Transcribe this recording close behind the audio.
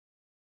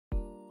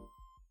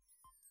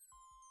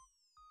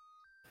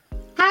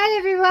Hi,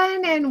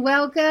 everyone, and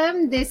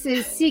welcome. This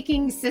is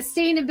Seeking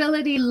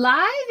Sustainability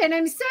Live, and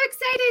I'm so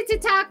excited to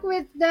talk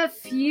with the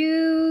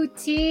Few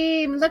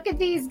team. Look at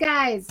these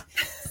guys.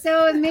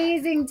 So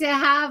amazing to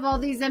have all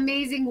these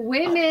amazing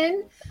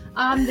women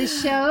on the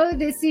show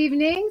this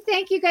evening.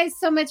 Thank you guys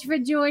so much for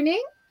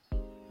joining.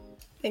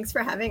 Thanks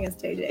for having us,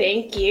 JJ.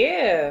 Thank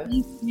you.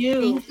 Thank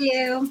you. Thank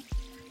you.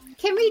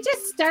 Can we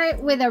just start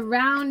with a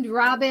round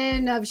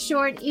robin of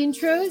short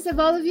intros of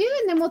all of you,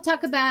 and then we'll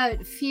talk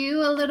about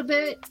Few a little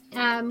bit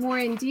more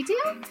in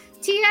detail?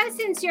 Tia,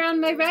 since you're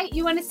on my right,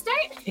 you want to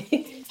start?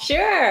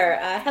 Sure.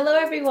 Hello,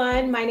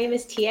 everyone. My name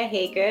is Tia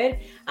Haygood.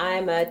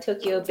 I'm a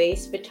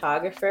Tokyo-based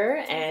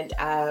photographer, and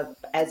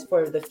as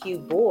for the Few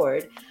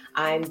board,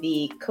 I'm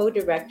the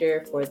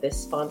co-director for the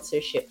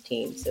sponsorship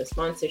team, so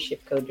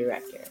sponsorship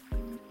co-director.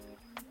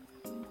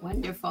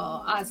 Wonderful.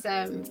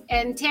 Awesome.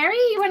 And Terry,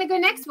 you want to go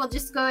next? We'll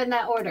just go in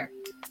that order.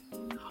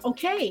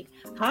 Okay.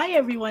 Hi,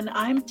 everyone.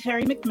 I'm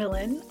Terry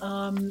McMillan.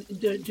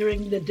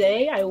 During the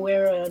day, I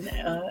wear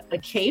a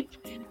cape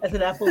as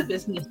an Apple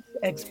business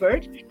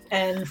expert.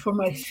 And for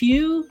my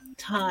few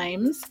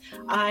times,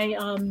 I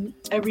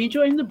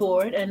rejoined the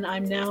board, and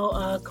I'm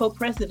now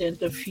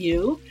co-president of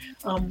Few,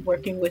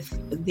 working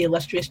with the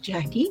illustrious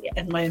Jackie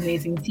and my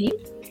amazing team.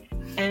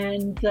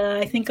 And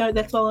I think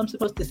that's all I'm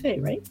supposed to say,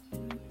 right?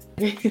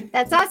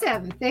 That's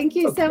awesome. Thank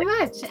you so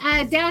much.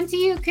 Down to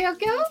you,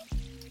 Kyoko.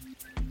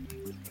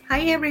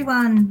 Hi,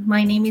 everyone.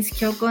 My name is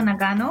Kyoko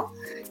Nagano,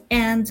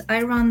 and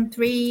I run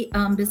 3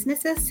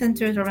 businesses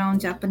centered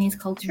around Japanese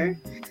culture.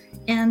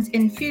 And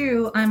in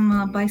Few, I'm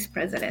a vice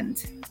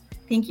president.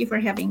 Thank you for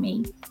having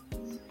me.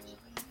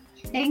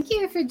 Thank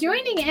you for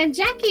joining. And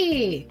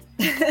Jackie.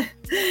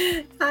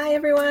 Hi,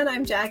 everyone.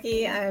 I'm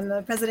Jackie. I'm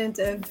the president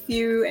of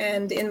Few,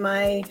 and in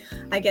my,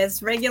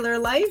 regular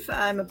life,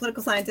 I'm a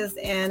political scientist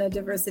and a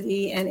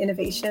diversity and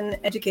innovation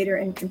educator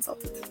and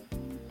consultant.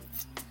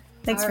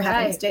 Thanks for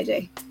having us,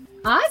 JJ.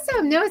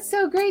 Awesome. No, it's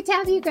so great to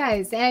have you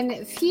guys.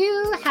 And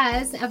Few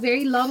has a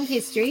very long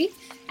history,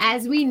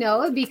 as we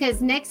know,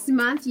 because next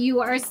month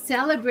you are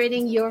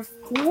celebrating your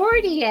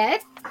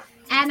 40th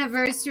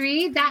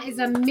anniversary. That is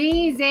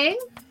amazing.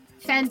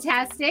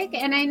 Fantastic.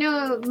 And I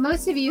know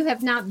most of you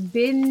have not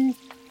been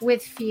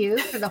with Few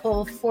for the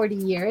whole 40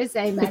 years,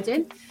 I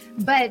imagine,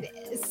 but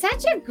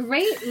such a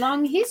great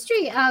long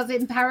history of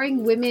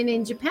empowering women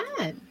in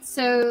Japan.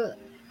 So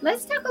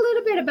let's talk a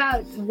little bit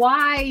about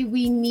why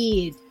we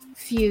need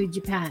Few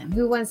Japan.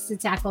 Who wants to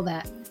tackle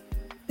that?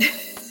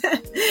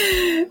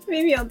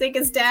 Maybe I'll take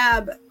a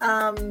stab.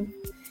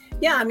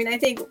 I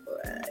think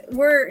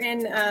we're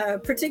in a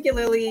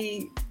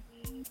particularly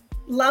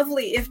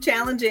lovely, if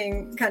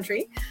challenging,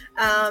 country.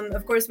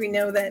 Of course, we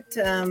know that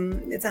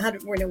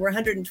we're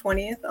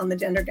 120th on the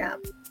gender gap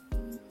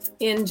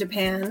in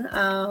Japan,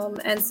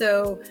 and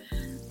so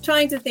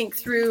trying to think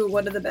through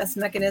what are the best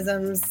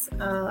mechanisms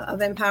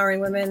of empowering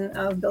women,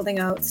 of building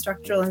out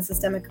structural and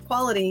systemic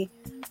equality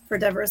for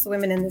diverse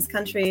women in this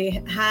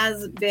country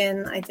has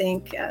been, I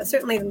think,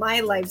 certainly my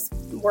life's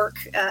work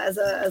as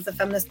a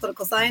feminist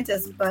political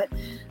scientist. But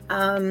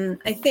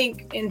I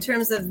think in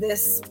terms of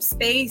this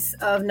space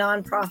of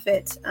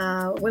nonprofit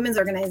women's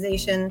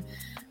organization,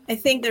 I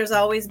think there's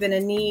always been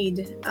a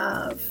need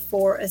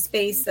for a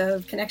space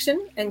of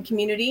connection and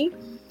community,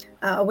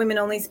 a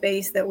women-only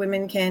space that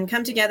women can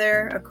come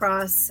together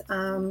across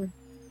from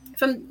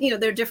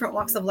their different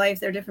walks of life,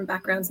 their different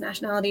backgrounds,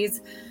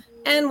 nationalities,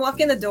 and walk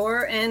in the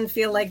door and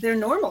feel like they're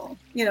normal.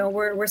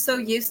 We're so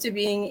used to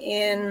being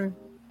in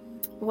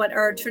what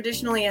are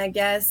traditionally,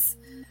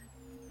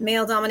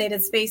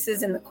 male-dominated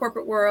spaces in the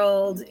corporate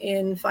world,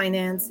 in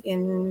finance,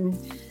 in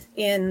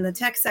the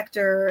tech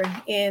sector,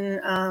 in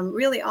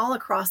really all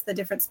across the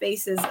different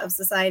spaces of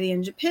society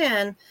in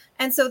Japan.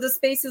 And so the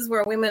spaces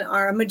where women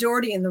are a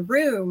majority in the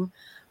room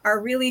are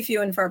really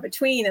few and far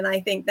between. And I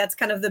think that's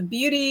kind of the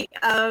beauty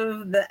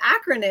of the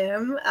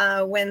acronym.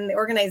 When the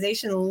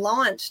organization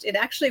launched, it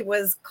actually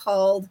was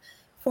called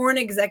Foreign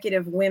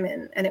Executive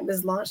Women, and it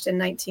was launched in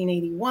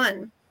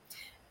 1981.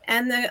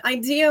 And the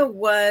idea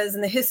was,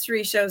 and the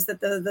history shows that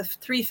the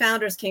 3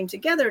 founders came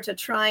together to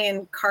try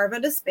and carve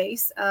out a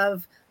space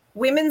of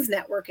women's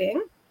networking,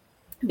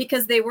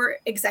 because they were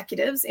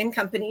executives in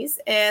companies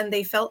and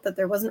they felt that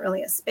there wasn't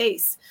really a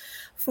space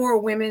for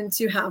women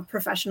to have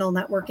professional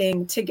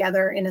networking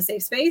together in a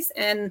safe space.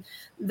 And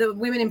the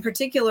women in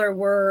particular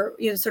were,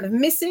 sort of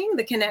missing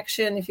the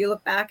connection. If you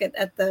look back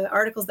at the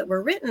articles that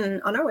were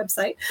written on our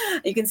website,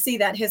 you can see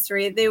that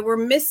history. They were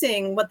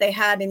missing what they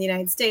had in the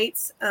United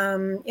States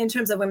in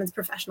terms of women's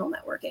professional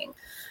networking.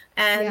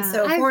 And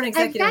so Foreign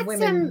Executive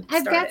Women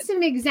I've got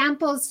some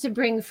examples to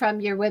bring from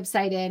your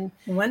website in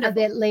a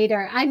bit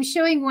later. I'm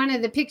showing one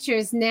of the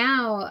pictures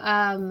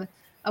now,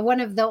 one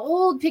of the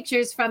old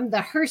pictures from the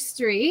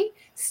Herstory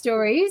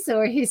stories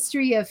or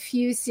History of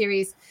Few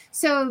series.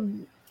 So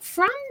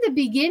from the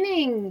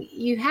beginning,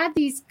 you had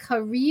these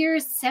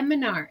career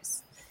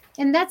seminars.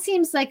 And that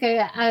seems like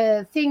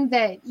a thing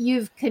that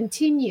you've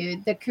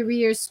continued, the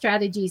career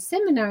strategy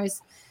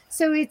seminars.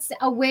 So it's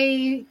a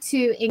way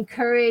to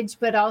encourage,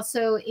 but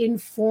also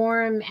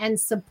inform and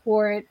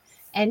support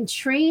and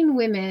train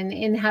women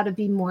in how to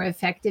be more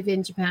effective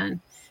in Japan.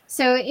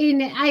 So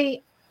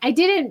I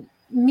didn't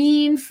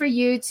mean for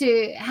you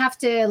to have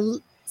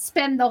to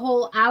spend the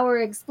whole hour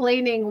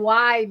explaining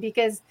why,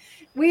 because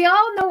we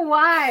all know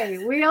why.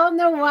 We all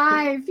know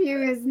why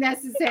FEW is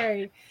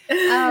necessary.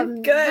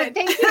 Good. But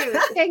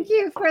thank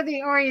you for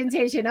the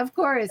orientation. Of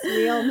course,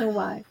 we all know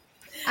why.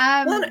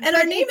 Well, and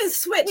our name is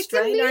switched,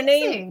 right?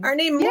 Amazing. Our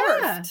name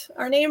morphed.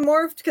 Our name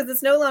morphed because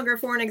it's no longer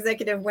Foreign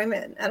Executive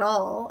Women at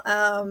all.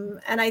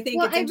 And I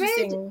think it's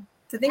interesting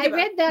to think about.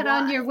 I read that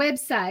on your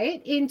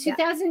website in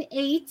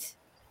 2008.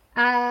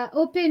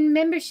 Open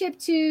membership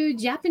to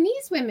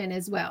Japanese women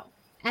as well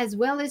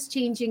as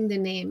changing the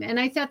name. And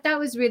I thought that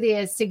was really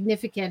a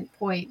significant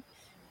point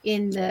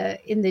in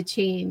the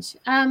change.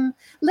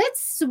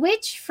 Let's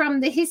switch from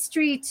the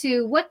history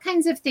to what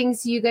kinds of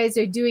things you guys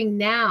are doing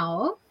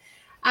now.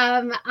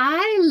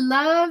 I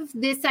love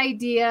this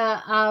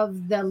idea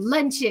of the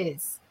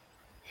lunches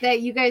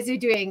that you guys are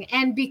doing.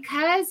 And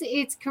because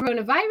it's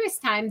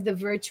coronavirus time, the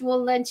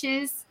virtual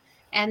lunches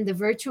and the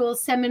virtual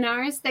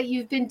seminars that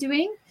you've been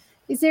doing.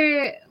 Is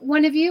there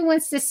one of you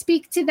wants to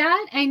speak to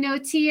that? I know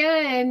Tia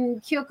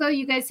and Kyoko,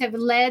 you guys have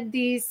led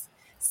these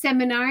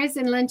seminars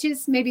and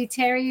lunches, maybe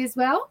Terry as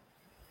well?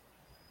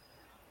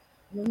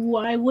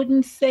 Well, I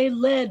wouldn't say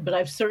led, but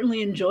I've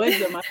certainly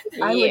enjoyed them.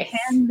 I would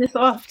hand this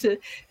off to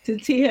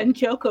Tia and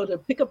Kyoko to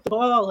pick up the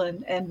ball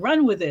and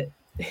run with it.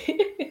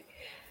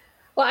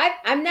 Well,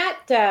 I'm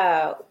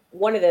not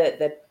one of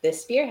the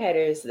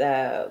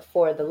spearheaders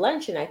for the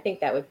luncheon. I think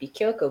that would be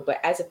Kyoko. But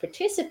as a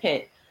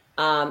participant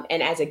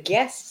and as a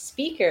guest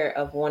speaker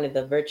of one of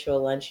the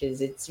virtual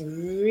lunches, it's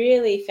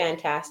really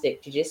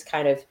fantastic to just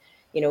kind of,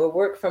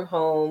 work from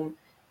home.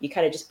 You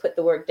kind of just put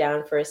the work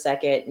down for a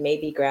second,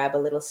 maybe grab a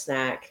little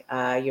snack,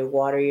 your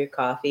water, your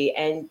coffee,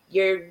 and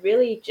you're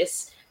really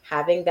just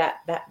having that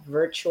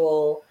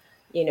virtual,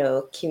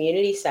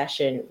 community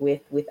session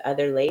with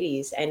other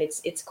ladies. And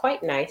it's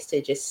quite nice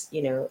to just,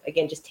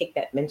 again, just take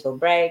that mental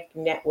break,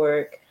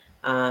 network,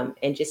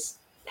 and just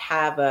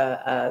have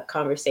a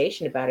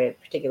conversation about a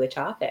particular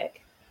topic.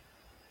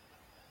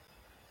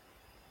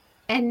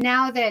 And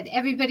now that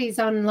everybody's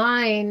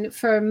online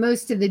for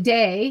most of the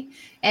day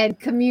and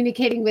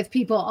communicating with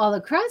people all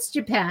across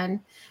Japan,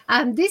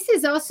 this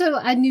is also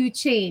a new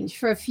change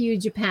for FEW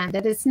Japan,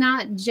 that it's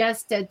not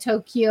just a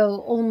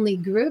Tokyo only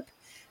group,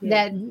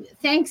 that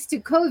thanks to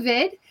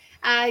COVID,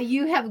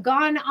 you have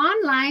gone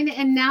online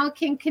and now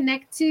can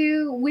connect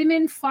to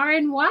women far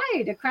and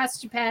wide across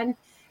Japan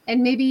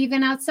and maybe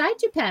even outside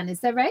Japan.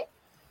 Is that right?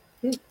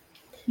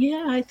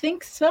 Yeah, I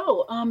think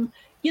so.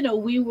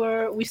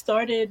 We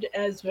started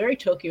as very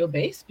Tokyo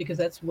based because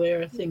that's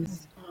where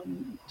things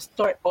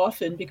start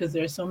often, because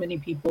there are so many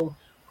people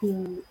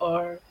who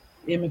are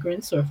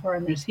immigrants or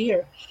foreigners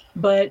here.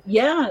 But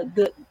yeah,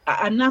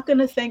 I'm not going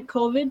to thank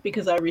COVID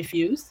because I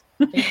refuse.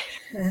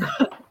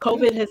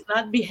 COVID has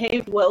not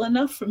behaved well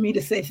enough for me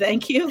to say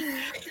thank you.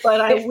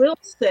 But I will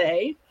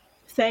say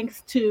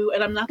thanks to,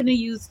 and I'm not going to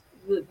use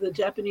the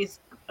Japanese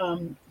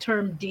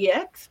term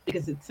DX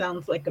because it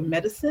sounds like a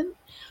medicine.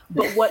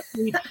 But what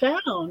we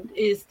found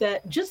is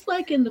that just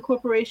like in the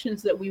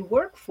corporations that we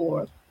work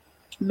for,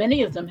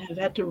 many of them have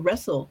had to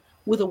wrestle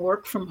with a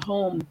work from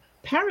home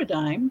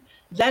paradigm.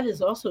 That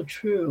is also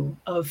true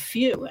of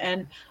FEW.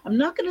 And I'm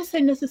not going to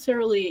say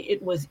necessarily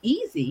it was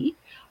easy,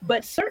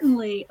 but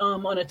certainly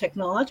on a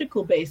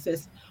technological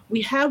basis,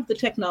 we have the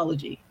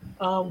technology,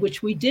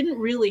 which we didn't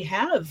really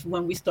have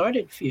when we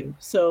started FEW.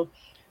 So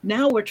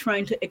now we're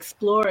trying to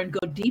explore and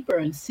go deeper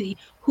and see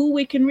who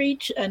we can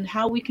reach and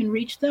how we can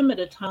reach them at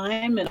a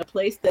time and a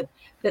place that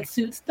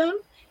suits them.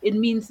 It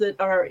means that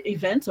our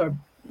events are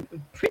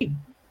pretty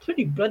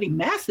bloody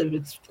massive.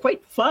 It's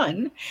quite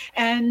fun.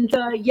 And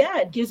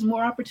it gives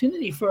more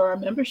opportunity for our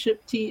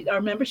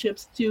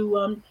memberships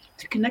to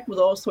connect with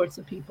all sorts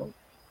of people.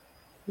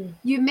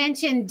 You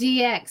mentioned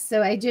DX,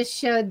 so I just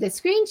showed the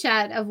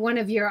screenshot of one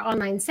of your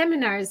online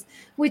seminars,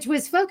 which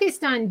was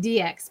focused on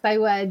DX by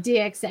a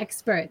DX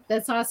expert.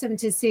 That's awesome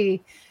to see.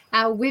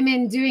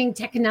 Women doing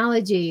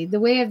technology,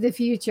 the way of the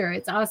future.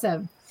 It's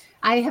awesome.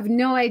 I have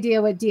no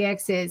idea what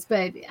DX is,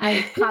 but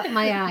I caught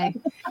my eye.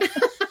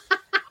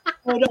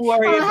 Oh, don't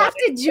worry I'll have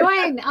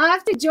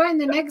to join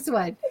the next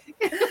one.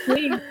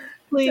 Please.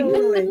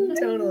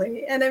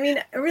 Totally. And I mean,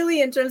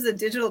 really, in terms of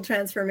digital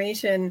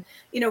transformation,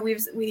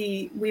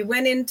 we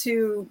went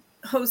into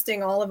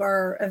hosting all of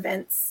our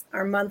events,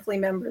 our monthly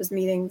members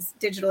meetings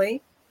digitally.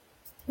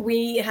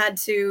 We had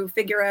to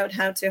figure out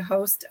how to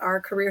host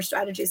our career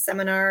strategy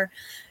seminar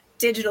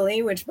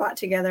digitally, which brought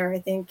together, I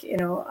think,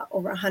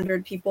 over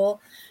 100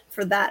 people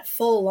for that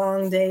full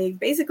long day,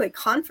 basically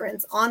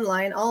conference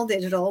online, all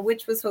digital,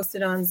 which was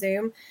hosted on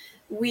Zoom.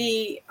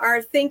 We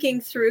are thinking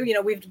through,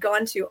 we've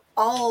gone to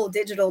all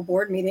digital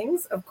board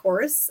meetings, of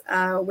course,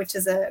 which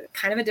is a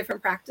kind of a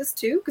different practice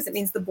too, because it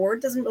means the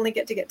board doesn't really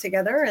get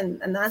together.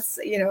 And that's,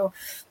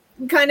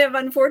 kind of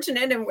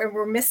unfortunate. And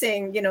we're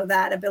missing,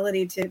 that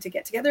ability to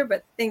get together,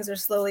 but things are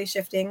slowly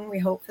shifting, we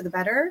hope, for the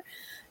better.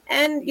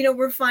 And,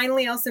 we're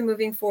finally also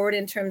moving forward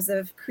in terms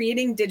of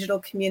creating digital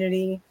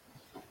community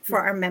for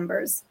our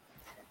members.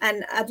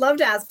 And I'd love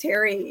to ask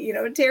Terry,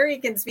 Terry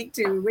can speak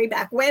to way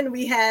back when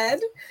we had,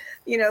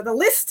 the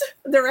list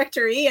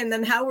directory and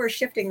then how we're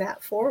shifting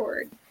that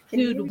forward.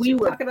 Dude, we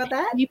were talk about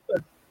that?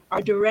 Paper.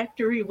 Our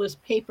directory was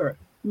paper.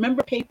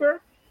 Remember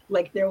paper?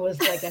 Like there was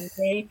like a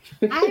name.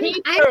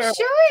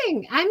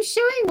 I'm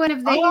showing one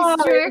of the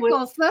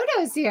historical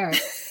photos here.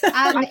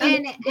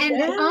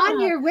 And on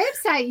your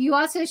website, you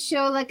also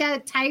show like a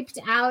typed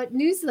out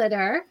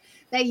newsletter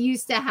that you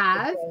used to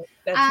have.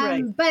 That's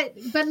right.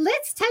 But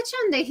let's touch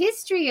on the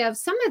history of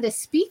some of the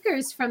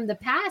speakers from the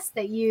past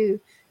that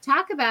you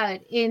talk about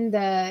in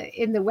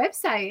the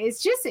website.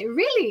 It's just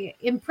really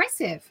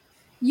impressive.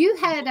 You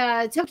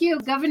had Tokyo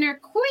Governor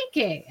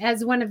Koike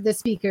as one of the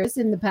speakers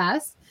in the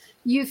past.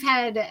 You've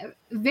had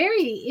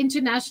very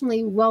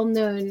internationally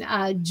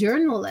well-known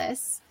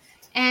journalists.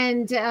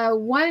 And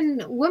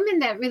one woman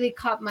that really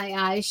caught my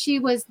eye, she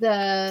was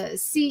the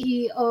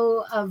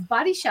CEO of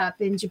Body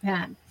Shop in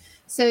Japan.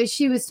 So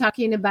she was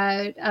talking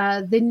about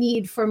the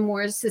need for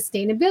more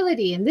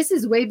sustainability. And this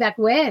is way back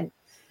when.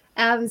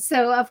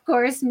 So, of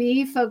course,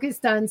 me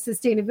focused on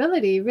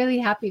sustainability. Really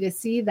happy to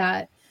see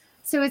that.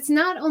 So it's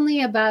not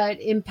only about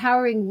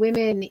empowering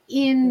women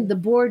in the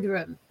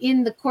boardroom,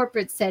 in the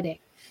corporate setting,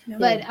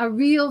 but a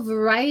real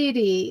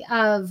variety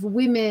of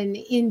women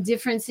in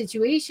different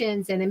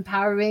situations and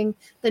empowering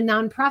the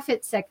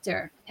nonprofit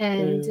sector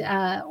and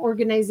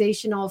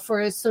organizational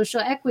for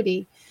social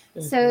equity.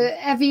 Mm-hmm. So,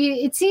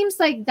 it seems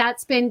like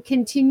that's been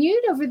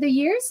continued over the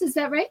years. Is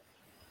that right?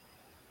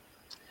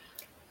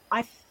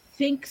 I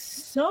think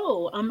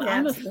so. I'm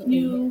a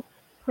few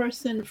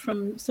person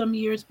from some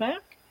years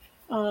back.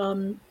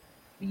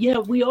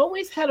 We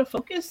always had a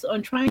focus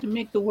on trying to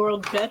make the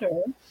world better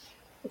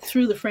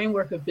through the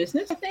framework of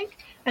business, I think.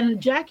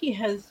 And Jackie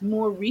has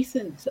more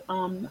recent,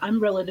 I'm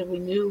relatively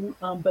new,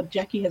 but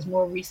Jackie has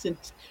more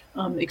recent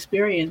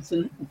experience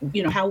in,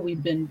 how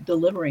we've been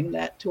delivering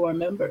that to our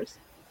members.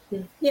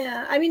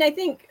 Yeah, I mean, I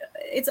think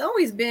it's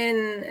always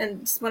been,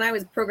 and when I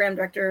was program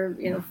director,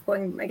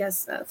 going, I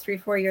guess,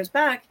 3-4 years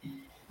back,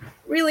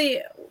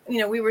 really,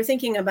 we were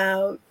thinking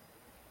about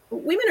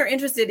women are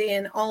interested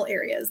in all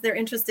areas. They're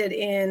interested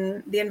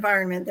in the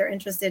environment. They're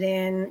interested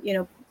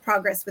in,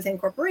 progress within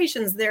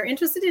corporations. They're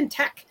interested in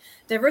tech,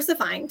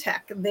 diversifying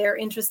tech. They're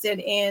interested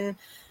in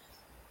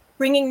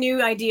bringing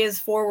new ideas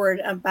forward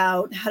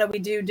about how do we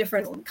do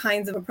different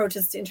kinds of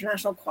approaches to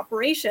international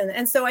cooperation.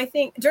 And so I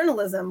think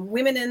journalism,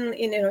 women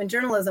in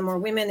journalism or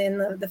women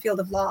in the field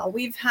of law,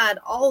 we've had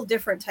all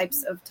different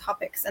types of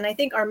topics. And I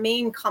think our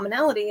main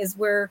commonality is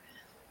we're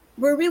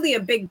really a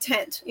big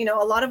tent. A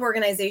lot of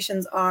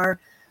organizations are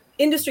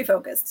industry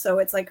focused. So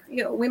it's like,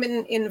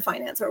 women in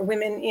finance or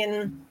women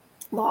in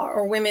law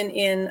or women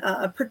in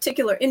a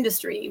particular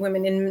industry,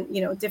 women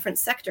in, different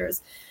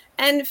sectors.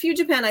 And FEW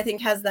Japan, I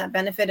think, has that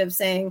benefit of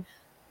saying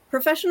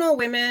professional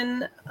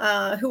women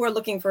who are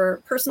looking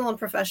for personal and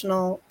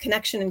professional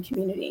connection and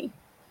community.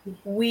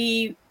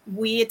 We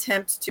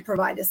attempt to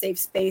provide a safe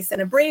space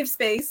and a brave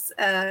space,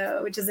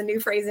 which is a new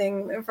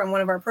phrasing from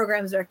one of our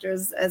programs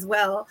directors as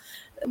well,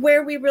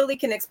 where we really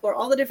can explore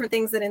all the different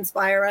things that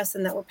inspire us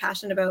and that we're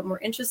passionate about and we're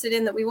interested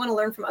in, that we want to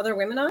learn from other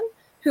women on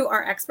who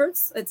are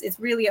experts. It's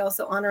really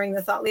also honoring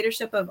the thought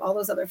leadership of all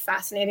those other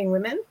fascinating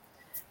women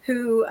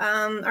who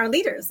are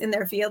leaders in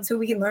their fields, who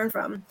we can learn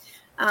from.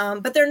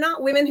 But they're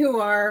not women who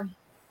are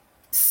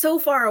so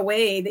far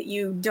away that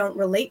you don't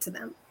relate to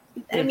them.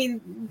 I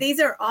mean, these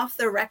are off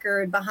the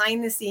record,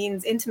 behind the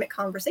scenes, intimate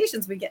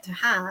conversations we get to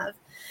have.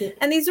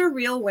 And these are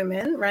real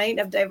women, right,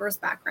 of diverse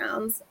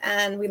backgrounds.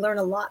 And we learn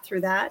a lot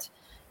through that.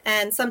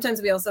 And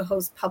sometimes we also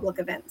host public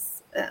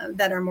events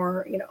that are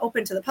more,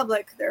 open to the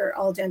public. They're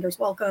all genders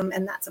welcome.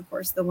 And that's, of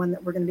course, the one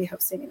that we're going to be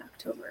hosting in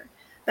October.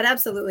 But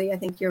absolutely, I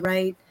think you're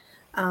right.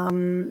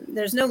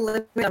 There's no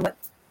limit on what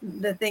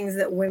the things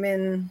that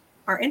women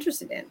are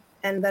interested in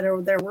and that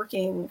they're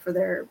working for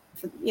their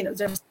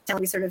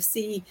we sort of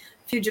see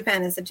FEW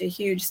Japan as such a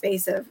huge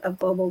space of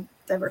global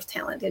diverse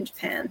talent in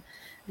Japan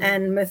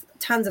and with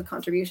tons of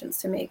contributions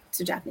to make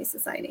to Japanese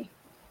society.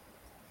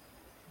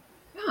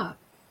 Yeah.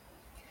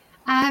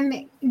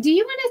 Do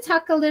you want to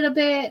talk a little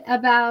bit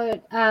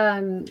about,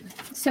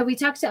 so we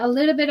talked a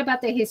little bit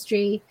about the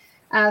history,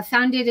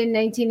 founded in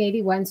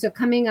 1981. So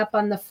coming up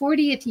on the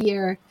 40th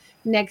year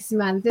next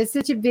month. It's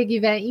such a big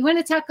event. You want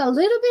to talk a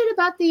little bit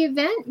about the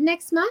event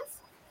next month?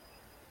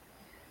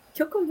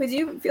 Kyoko, would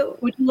you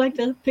like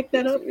to pick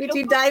that up? Would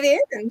you dive in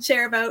and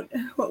share about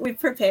what we've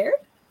prepared?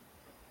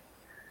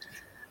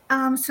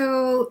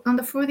 So on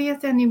the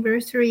 40th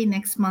anniversary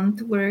next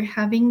month, we're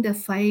having the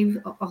 5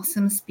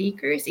 awesome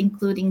speakers,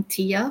 including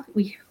Tia,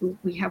 who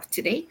we have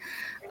today.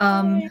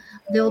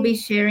 They'll be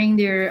sharing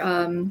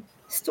their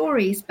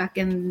stories back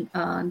in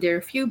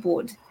their FEW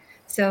board.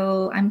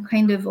 So I'm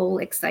kind of all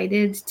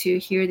excited to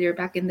hear their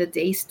back in the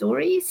day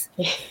stories.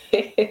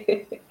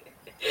 Yeah.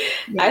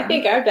 I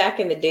think our back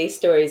in the day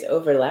stories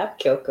overlap,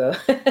 Kyoko.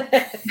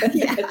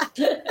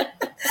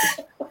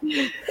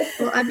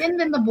 Well, I've been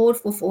in the board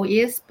for 4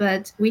 years,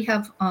 but we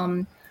have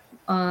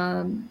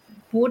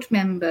board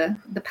member,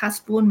 the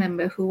past board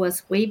member who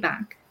was way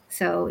back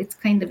So it's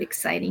kind of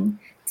exciting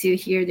to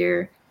hear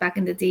their back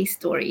in the day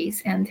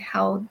stories and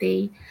how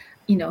they,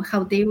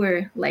 how they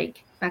were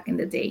like back in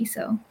the day.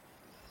 So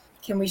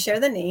Can we share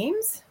the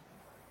names?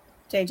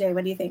 JJ,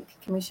 what do you think?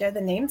 Can we share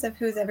the names of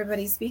who's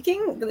everybody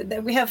speaking?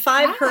 We have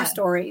 5 her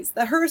stories,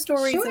 the her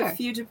stories of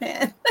Few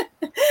Japan.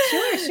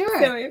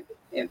 Sure. So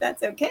if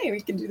that's okay,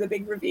 we can do the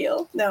big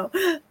reveal. No.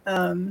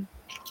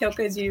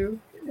 Kyoko, do you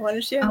want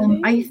to share the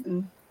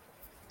names?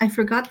 I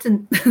forgot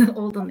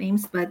all the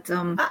names, but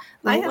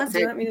what was it? Do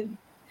you want me to?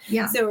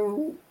 Yeah.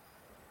 So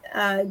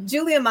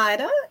Julia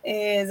Maeda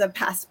is a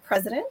past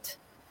president,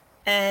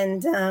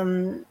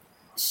 and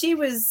she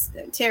was,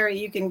 Terry,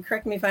 you can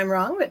correct me if I'm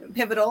wrong, but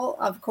pivotal,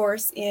 of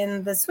course,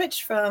 in the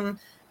switch from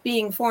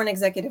being foreign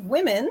executive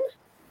women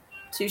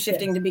to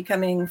shifting to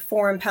becoming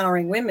for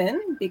empowering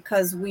women,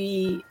 because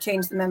we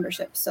changed the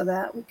membership so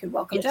that we could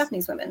welcome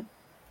Japanese women.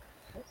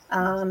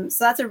 So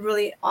that's a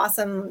really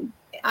awesome,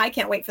 I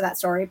can't wait for that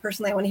story.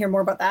 Personally, I want to hear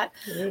more about that.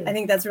 I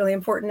think that's really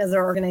important as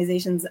our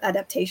organization's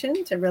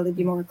adaptation to really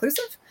be more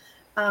inclusive.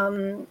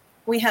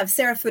 We have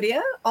Sarah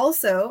Furia,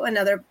 also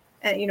another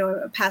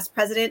a past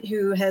president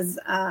who has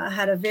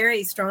had a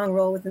very strong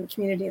role within the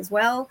community as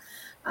well,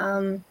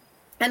 and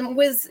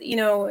was,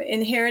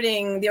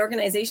 inheriting the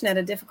organization at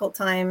a difficult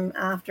time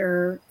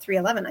after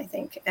 3/11, I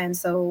think. And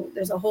so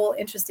there's a whole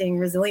interesting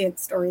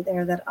resilience story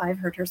there that I've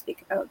heard her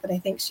speak about that I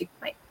think she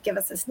might give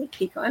us a sneak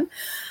peek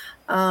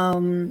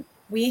on.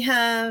 We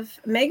have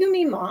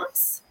Megumi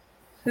Moss,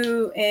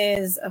 who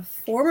is a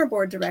former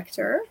board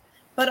director,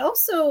 but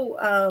also,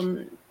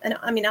 and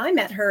I mean, I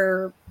met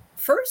her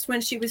first when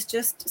she was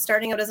just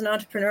starting out as an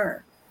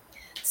entrepreneur.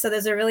 So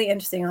there's a really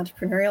interesting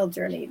entrepreneurial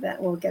journey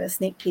that we'll get a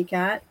sneak peek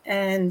at.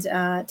 And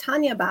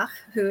Tanya Bach,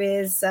 who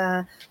is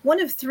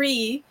one of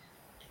 3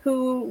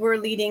 who were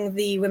leading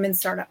the Women's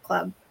Startup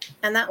Club.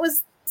 And that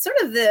was sort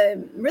of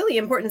the really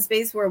important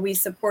space where we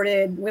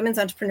supported women's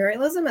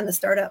entrepreneurialism and the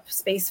startup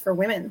space for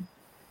women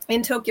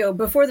in Tokyo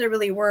before there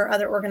really were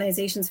other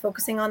organizations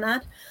focusing on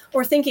that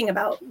or thinking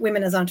about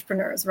women as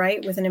entrepreneurs,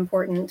 right? With an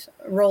important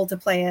role to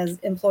play as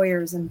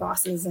employers and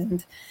bosses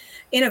and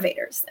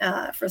innovators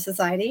for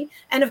society.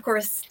 And of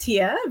course,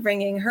 Tia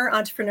bringing her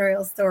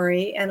entrepreneurial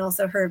story and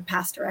also her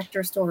past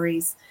director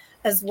stories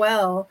as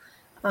well.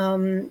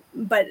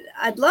 But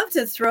I'd love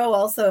to throw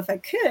also, if I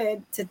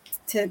could, to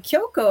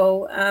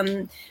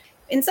Kyoko.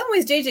 In some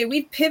ways, JJ,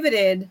 we've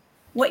pivoted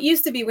what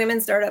used to be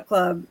Women's Startup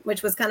Club,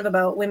 which was kind of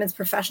about women's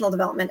professional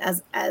development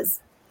as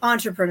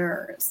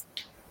entrepreneurs.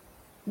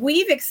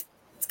 It's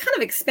kind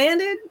of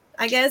expanded,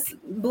 I guess,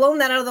 blown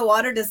that out of the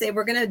water to say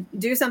we're going to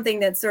do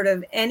something that's sort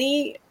of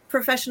any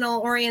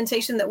professional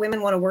orientation that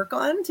women want to work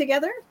on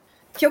together.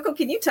 Kyoko,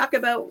 can you talk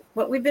about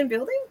what we've been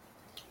building?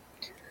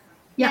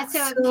 Yeah,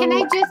 so can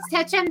I just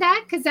touch on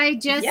that? Because I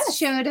just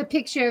showed a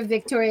picture of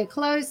Victoria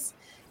Close.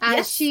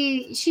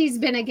 She's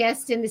been a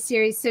guest in the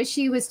series. So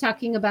she was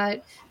talking about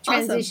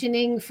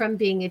transitioning from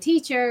being a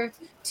teacher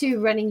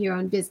to running your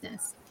own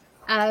business.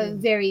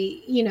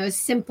 Very,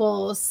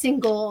 simple,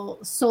 single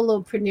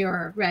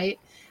solopreneur, right?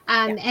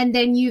 And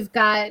then you've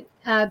got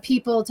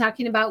people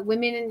talking about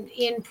women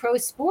in pro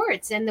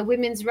sports and the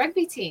women's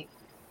rugby team.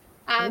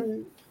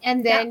 And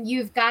then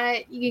you've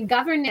got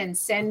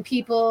governance and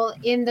people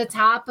in the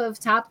top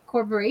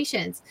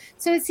corporations.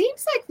 So it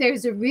seems like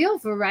there's a real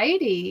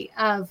variety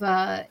of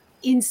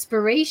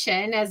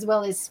inspiration as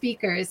well as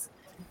speakers.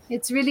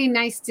 It's really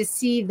nice to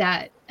see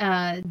that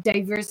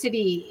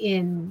diversity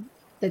in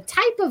the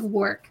type of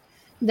work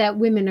that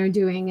women are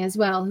doing as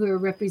well, who are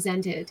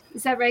represented.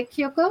 Is that right,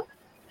 Kyoko?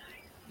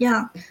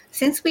 Yeah,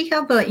 since we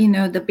have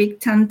the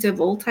big tent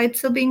of all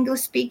types of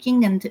English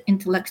speaking and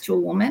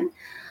intellectual women,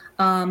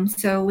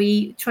 so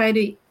we try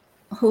to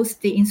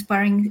host the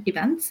inspiring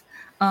events.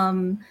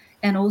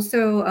 And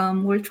also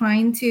we're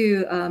trying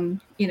to,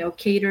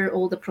 cater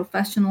all the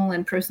professional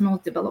and personal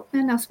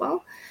development as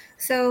well.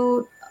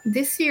 So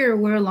this year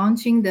we're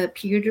launching the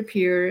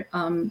peer-to-peer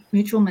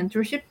mutual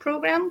mentorship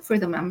program for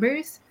the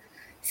members.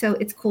 So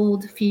it's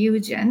called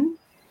Fusion.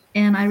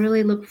 And I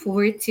really look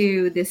forward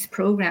to this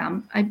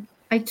program.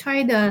 I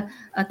tried a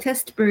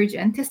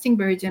testing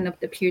version of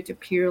the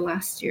peer-to-peer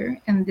last year.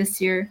 And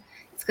this year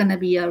it's going to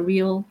be a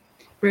real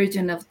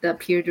version of the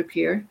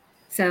peer-to-peer.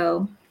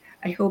 So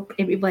I hope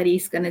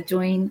everybody's going to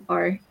join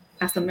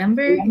as a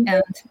member and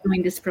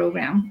join this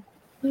program.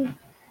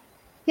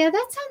 Yeah,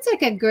 that sounds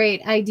like a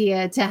great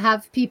idea to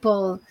have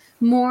people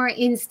more,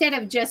 instead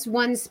of just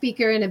one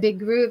speaker in a big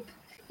group,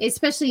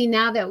 especially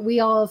now that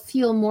we all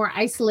feel more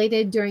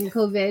isolated during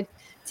COVID,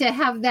 to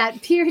have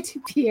that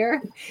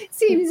peer-to-peer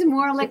seems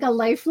more like a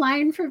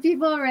lifeline for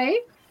people,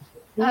 right?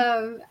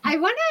 I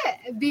want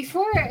to,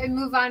 before I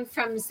move on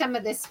from some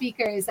of the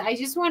speakers, I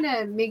just want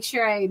to make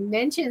sure I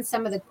mention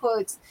some of the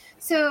quotes.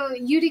 So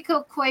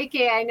Yuriko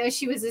Koike, I know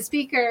she was a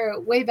speaker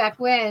way back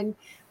when,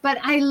 but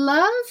I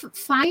love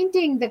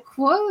finding the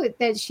quote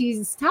that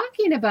she's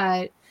talking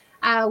about.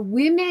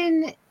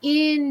 Women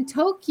in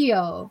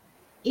Tokyo,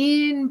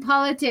 in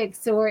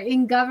politics or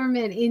in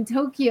government in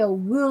Tokyo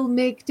will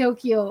make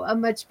Tokyo a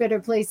much better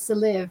place to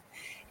live.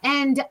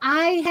 And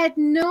I had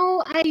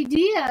no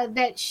idea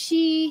that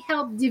she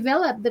helped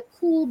develop the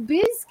Cool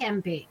Biz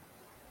campaign.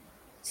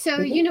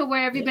 So,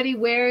 where everybody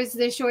wears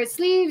the short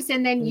sleeves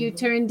and then you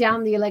turn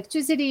down the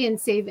electricity and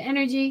save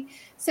energy.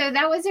 So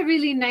that was a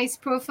really nice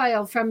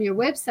profile from your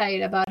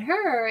website about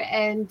her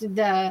and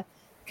the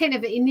kind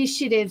of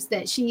initiatives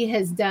that she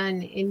has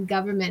done in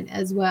government,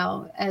 as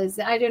well as,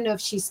 I don't know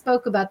if she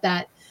spoke about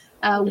that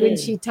when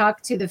she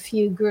talked to the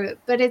Few group,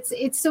 but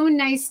it's so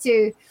nice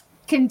to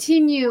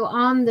continue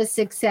on the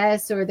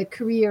success or the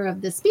career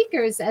of the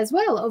speakers as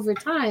well over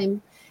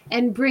time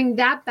and bring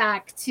that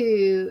back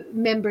to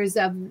members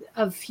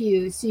of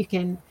Few, so you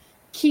can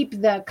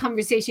keep the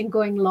conversation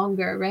going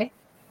longer, right?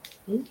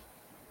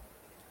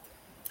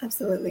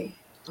 Absolutely.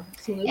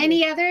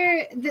 Any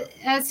other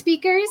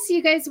speakers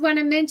you guys want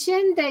to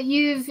mention that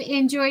you've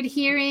enjoyed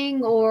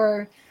hearing,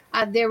 or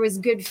there was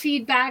good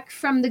feedback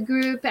from the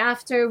group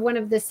after one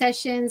of the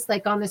sessions,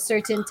 like on a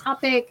certain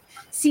topic,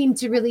 seemed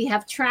to really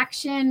have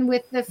traction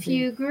with the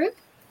Few group?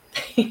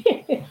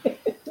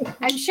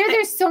 I'm sure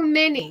there's so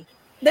many.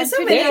 There's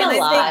so many. There's a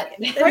lot.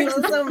 There's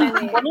so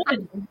many.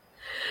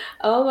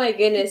 Oh my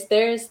goodness,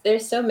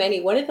 there's so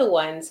many. One of the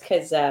ones,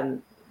 because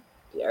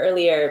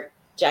earlier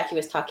Jackie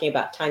was talking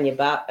about Tanya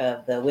Bach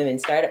of the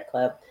Women's Startup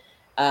Club.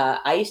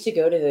 I used to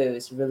go to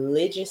those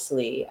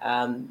religiously.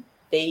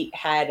 They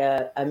had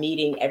a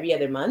meeting every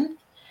other month,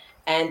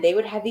 and they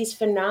would have these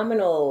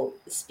phenomenal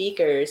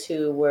speakers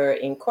who were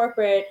in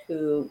corporate,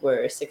 who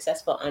were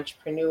successful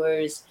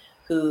entrepreneurs,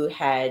 who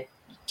had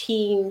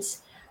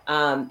teams,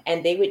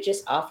 and they would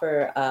just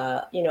offer,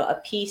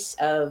 a piece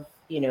of,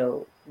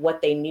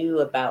 what they knew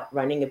about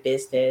running a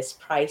business,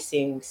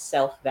 pricing,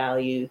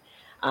 self-value,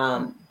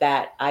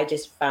 that I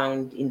just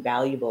found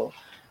invaluable.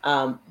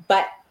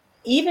 But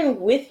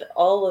even with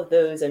all of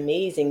those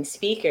amazing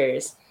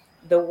speakers,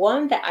 the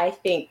one that I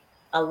think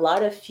a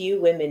lot of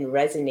Few women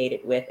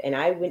resonated with, and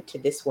I went to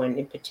this one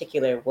in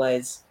particular,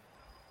 was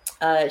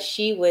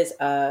she was,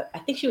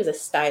 I think she was a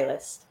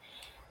stylist,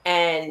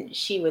 and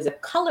she was a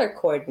color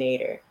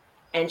coordinator.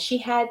 And she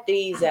had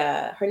these,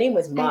 her name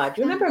was Maud.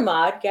 Do you remember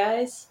Maud,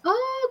 guys?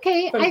 Oh,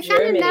 okay. From I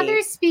Germany. found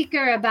another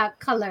speaker about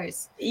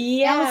colors.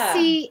 Yeah.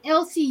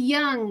 Elsie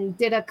Young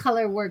did a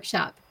color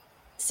workshop.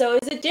 So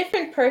it's a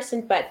different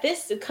person, but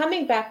this,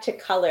 coming back to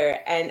color,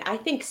 and I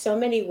think so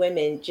many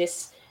women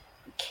just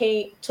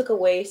took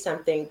away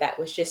something that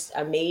was just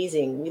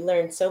amazing. We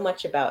learned so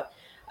much about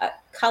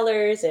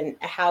colors and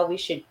how we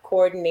should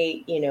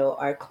coordinate,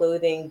 our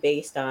clothing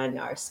based on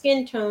our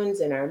skin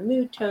tones and our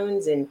mood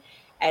tones. And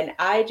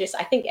I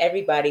think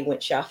everybody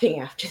went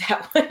shopping after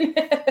that one.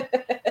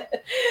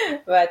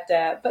 But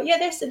yeah,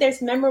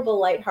 there's memorable,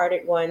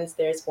 lighthearted ones.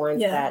 There's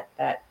ones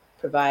that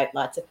provide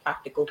lots of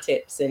practical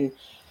tips and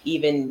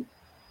even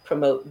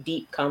promote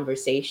deep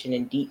conversation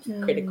and deep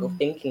critical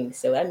thinking.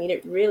 So, I mean,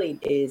 it really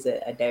is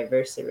a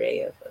diverse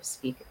array of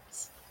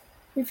speakers.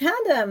 We've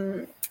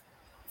had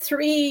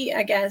three,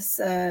 I guess,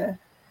 2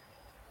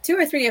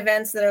 or 3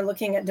 events that are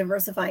looking at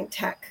diversifying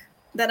tech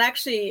that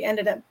actually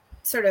ended up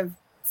sort of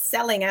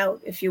selling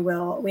out, if you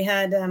will. We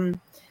had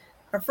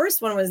our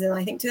first one was in,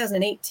 I think,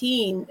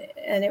 2018,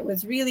 and it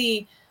was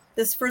really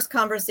this first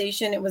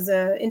conversation. It was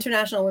an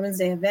International Women's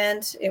Day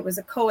event. It was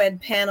a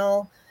co-ed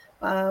panel.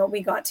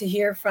 We got to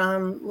hear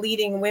from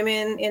leading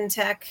women in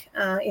tech,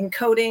 in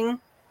coding.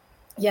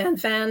 Yan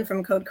Fan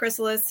from Code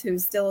Chrysalis,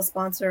 who's still a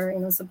sponsor,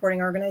 supporting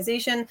our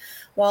organization.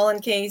 Wallen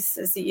Case,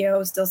 a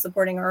CEO, still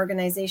supporting our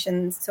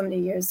organization so many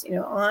years,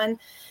 on.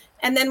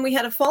 And then we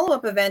had a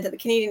follow-up event at the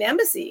Canadian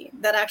Embassy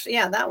that actually,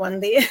 that one,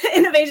 the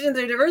Innovation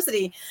Through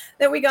Diversity,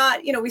 that we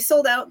got, we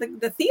sold out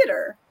the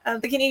theater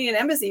of the Canadian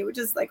Embassy, which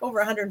is like over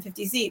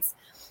 150 seats.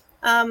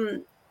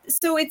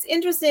 So it's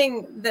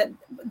interesting that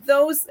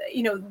those,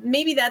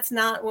 maybe that's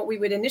not what we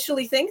would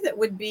initially think that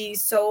would be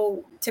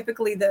so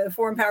typically the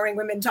For Empowering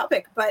Women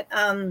topic, but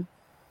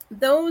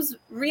those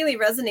really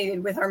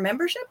resonated with our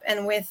membership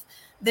and with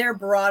their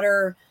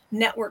broader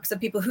networks of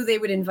people who they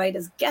would invite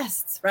as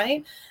guests,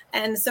 right?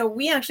 And so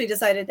we actually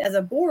decided as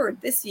a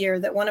board this year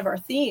that one of our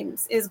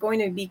themes is going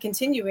to be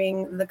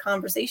continuing the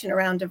conversation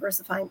around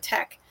diversifying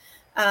tech.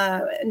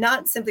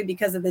 Not simply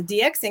because of the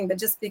DXing, but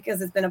just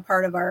because it's been a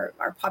part of our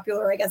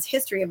popular, I guess,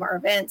 history of our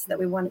events that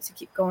we wanted to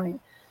keep going.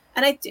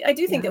 And I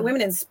do think that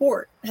women in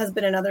sport has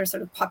been another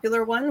sort of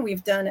popular one.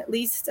 We've done at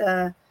least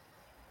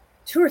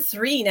 2 or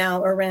 3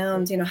 now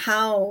around,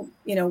 how,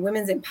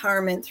 women's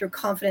empowerment through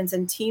confidence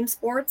in team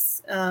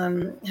sports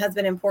has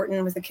been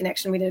important with the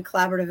connection. We did a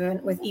collaborative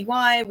event with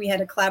EY. We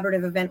had a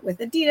collaborative event with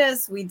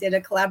Adidas. We did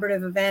a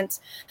collaborative event.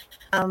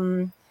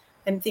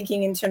 I'm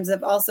thinking in terms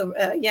of also,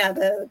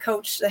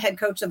 the head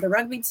coach of the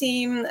rugby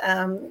team,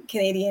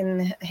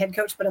 Canadian head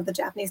coach, but of the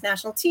Japanese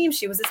national team.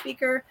 She was a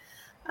speaker.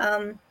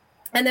 And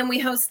then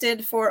we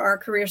hosted for our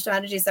career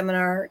strategy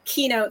seminar,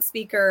 keynote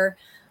speaker.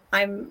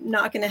 I'm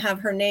not going to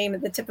have her name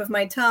at the tip of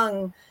my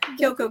tongue.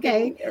 Kyoko,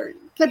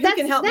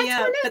 can help me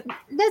out.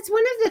 That's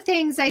one of the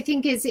things I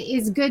think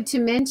is good to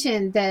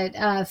mention,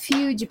 that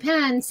Few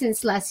Japan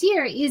since last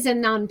year is a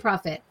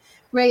nonprofit,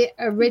 right?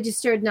 A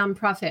registered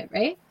nonprofit,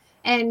 right?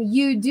 And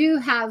you do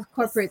have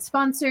corporate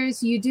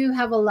sponsors. You do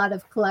have a lot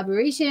of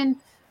collaboration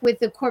with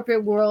the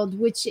corporate world,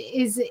 which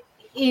is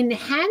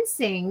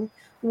enhancing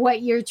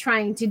what you're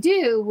trying to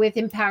do with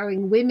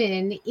empowering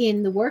women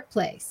in the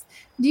workplace.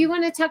 Do you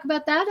want to talk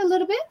about that a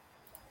little bit?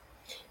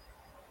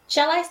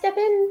 Shall I step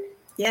in?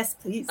 Yes,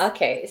 please.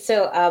 Okay,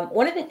 so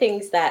one of the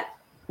things that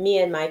me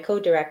and my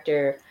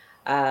co-director,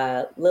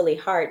 Lily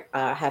Hart,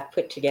 have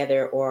put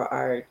together or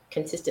are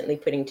consistently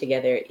putting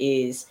together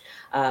is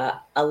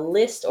a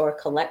list or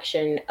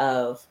collection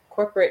of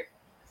corporate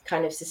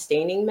kind of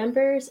sustaining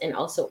members and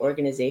also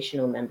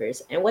organizational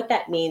members. And what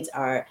that means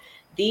are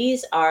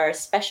these are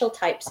special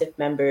types of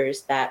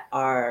members that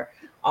are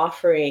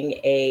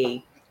offering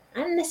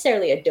not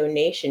necessarily a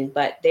donation,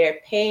 but they're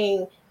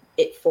paying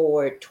it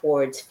forward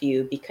towards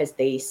FEW because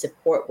they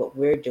support what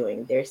we're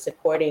doing. They're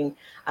supporting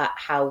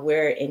how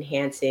we're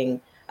enhancing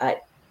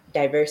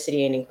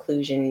diversity and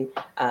inclusion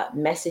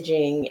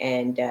messaging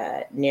and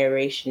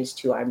narrations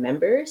to our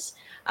members.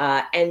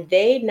 And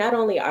they not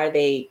only are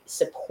they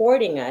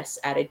supporting us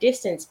at a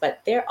distance,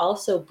 but they're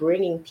also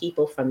bringing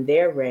people from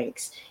their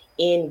ranks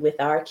in with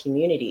our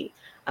community.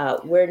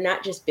 We're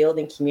not just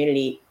building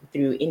community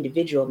through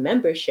individual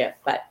membership,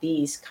 but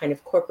these kind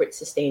of corporate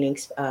sustaining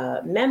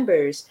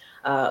members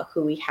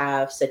who we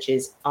have, such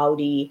as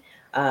Audi,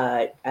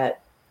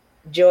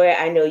 Joy,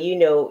 I know you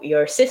know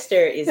your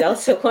sister is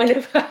also one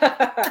of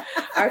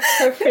our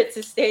corporate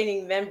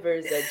sustaining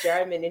members at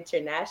Jarman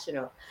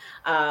International.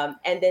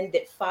 And then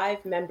the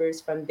 5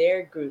 members from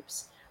their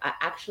groups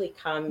actually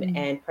come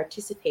and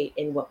participate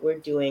in what we're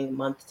doing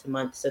month to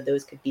month. So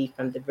those could be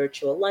from the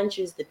virtual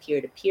lunches, the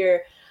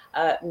peer-to-peer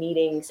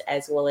meetings,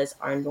 as well as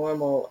our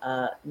normal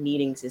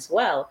meetings as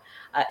well.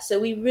 So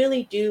we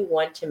really do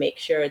want to make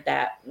sure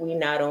that we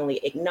not only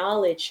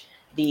acknowledge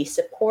the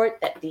support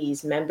that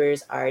these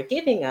members are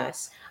giving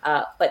us,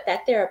 but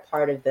that they're a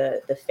part of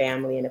the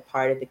family and a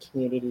part of the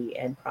community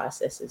and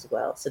process as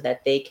well, so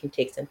that they can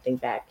take something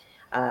back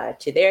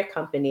to their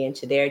company and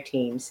to their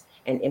teams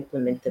and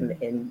implement them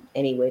in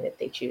any way that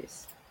they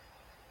choose.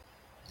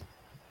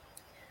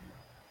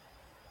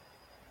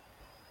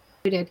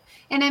 And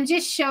I'm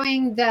just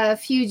showing the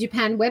FEW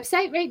Japan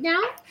website right now.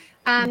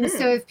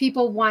 So if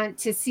people want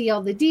to see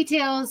all the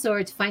details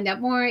or to find out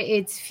more,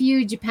 it's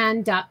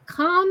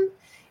fewjapan.com.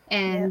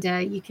 And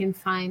you can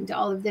find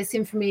all of this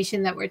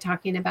information that we're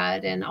talking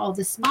about and all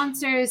the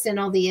sponsors and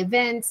all the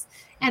events.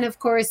 And of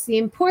course, the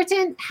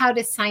important how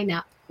to sign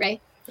up,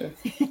 right?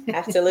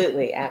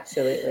 Absolutely.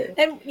 Absolutely.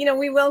 And,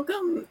 we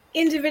welcome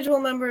individual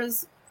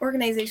members,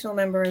 organizational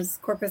members,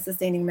 corporate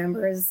sustaining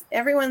members.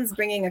 Everyone's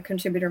bringing a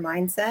contributor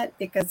mindset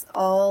because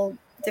all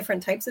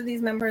different types of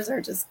these members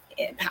are just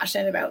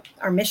passionate about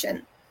our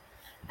mission.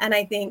 And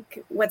I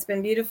think what's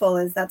been beautiful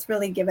is that's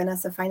really given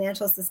us a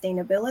financial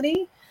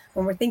sustainability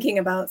when we're thinking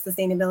about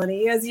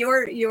sustainability as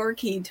your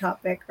key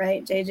topic,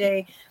 right,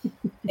 JJ?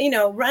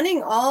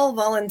 Running all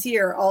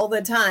volunteer all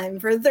the time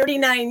for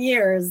 39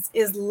 years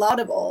is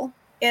laudable.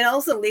 It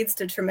also leads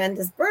to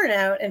tremendous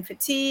burnout and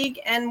fatigue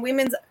and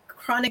women's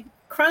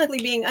chronically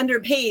being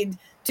underpaid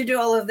to do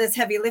all of this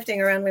heavy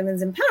lifting around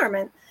women's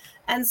empowerment.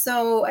 And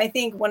so I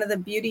think one of the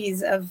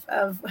beauties of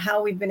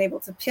how we've been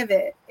able to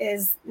pivot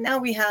is now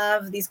we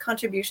have these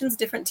contributions,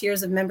 different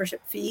tiers of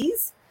membership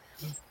fees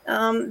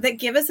that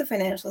give us a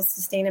financial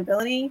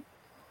sustainability,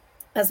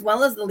 as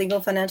well as the legal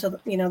financial,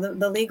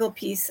 the legal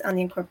piece on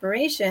the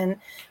incorporation.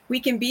 We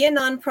can be a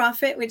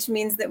nonprofit, which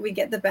means that we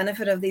get the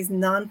benefit of these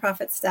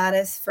nonprofit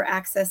status for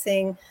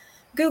accessing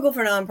Google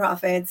for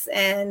nonprofits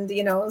and,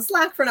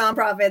 Slack for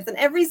nonprofits, and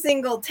every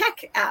single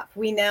tech app.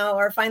 We now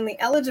are finally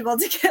eligible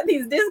to get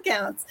these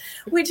discounts,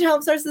 which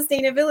helps our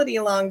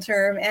sustainability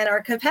long-term and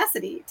our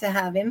capacity to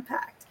have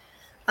impact.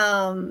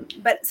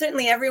 But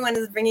certainly everyone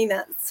is bringing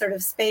that sort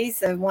of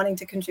space of wanting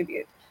to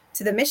contribute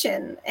to the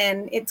mission.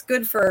 And it's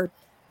good for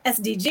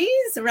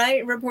SDGs,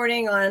 right?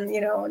 Reporting on,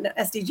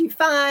 SDG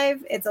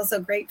 5. It's also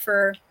great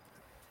for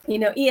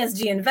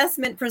ESG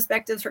investment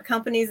perspectives for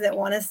companies that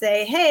want to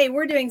say, hey,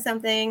 we're doing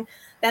something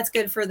that's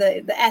good for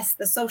the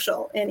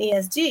social in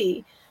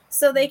ESG.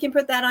 So they can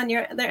put that on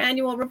their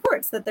annual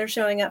reports that they're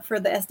showing up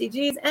for the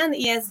SDGs and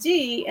the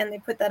ESG, and they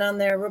put that on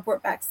their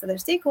report backs to their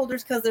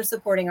stakeholders because they're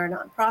supporting our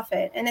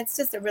nonprofit. And it's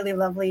just a really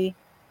lovely,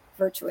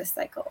 virtuous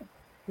cycle.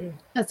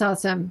 That's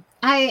awesome.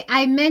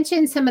 I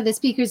mentioned some of the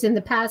speakers in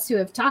the past who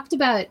have talked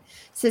about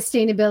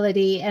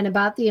sustainability and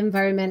about the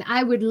environment.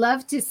 I would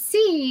love to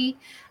see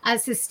a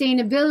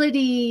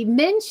sustainability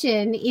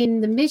mention in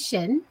the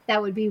mission.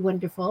 That would be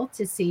wonderful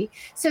to see.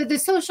 So the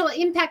social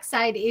impact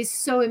side is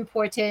so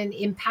important,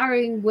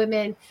 empowering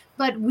women,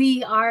 but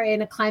we are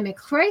in a climate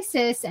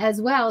crisis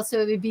as well. So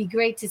it would be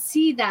great to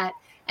see that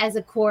as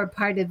a core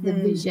part of the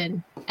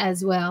vision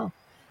as well.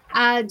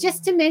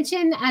 Just to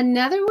mention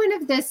another one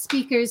of the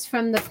speakers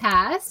from the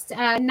past,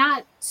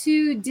 not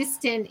too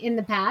distant in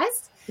the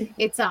past.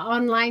 It's an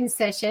online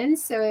session,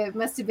 so it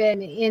must have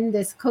been in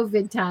this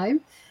COVID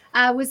time.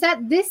 Was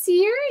that this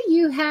year?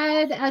 You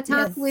had a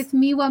talk with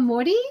Miwa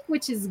Mori,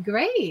 which is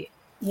great.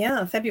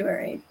 Yeah,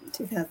 February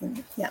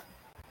 2000. Yeah.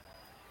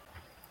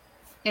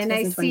 And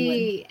I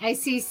 2021.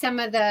 see some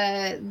of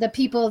the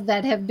people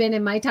that have been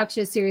in my talk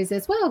show series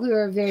as well, who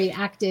are very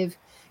active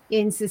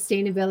in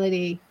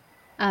sustainability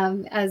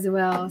as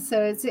well.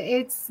 So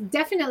it's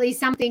definitely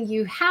something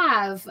you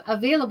have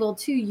available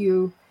to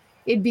you.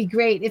 It'd be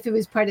great if it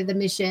was part of the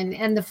mission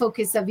and the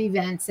focus of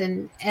events,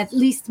 and at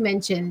least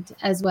mentioned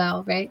as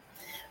well, right?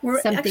 We're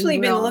Something actually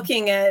been real.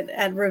 looking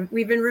at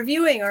we've been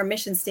reviewing our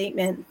mission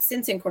statement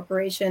since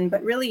incorporation,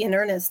 but really in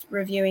earnest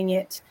reviewing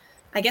it,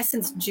 I guess,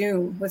 since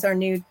June with our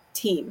new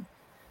team.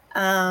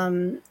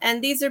 And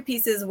these are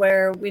pieces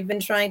where we've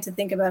been trying to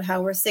think about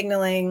how we're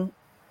signaling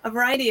a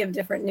variety of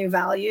different new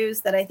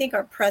values that I think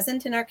are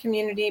present in our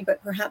community,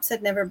 but perhaps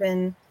had never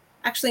been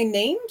actually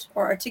named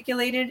or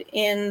articulated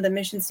in the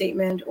mission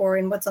statement or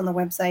in what's on the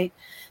website.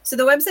 So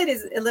the website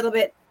is a little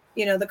bit,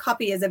 the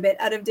copy is a bit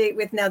out of date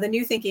with now the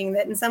new thinking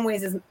that in some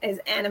ways is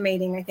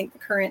animating, I think, the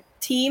current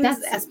team's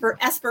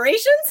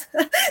aspirations.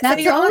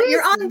 That's so always,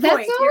 you're on point.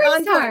 That's You're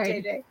always on hard.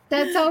 point, JJ.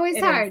 That's always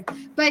hard.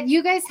 But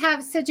you guys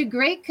have such a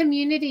great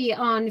community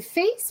on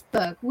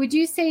Facebook. Would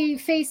you say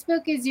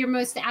Facebook is your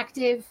most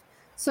active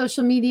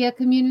social media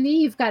community?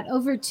 You've got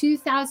over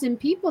 2,000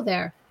 people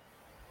there.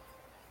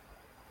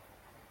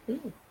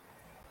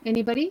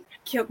 Anybody?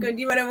 Kyoko, do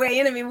you want to weigh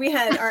in? I mean, we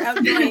had our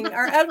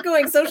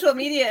outgoing social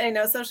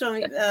media,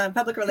 social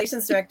public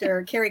relations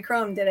director, Carrie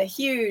Crome, did a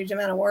huge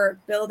amount of work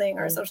building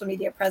our social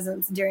media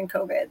presence during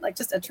COVID, like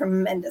just a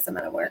tremendous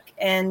amount of work.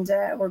 And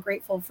we're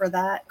grateful for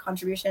that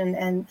contribution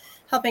and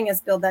helping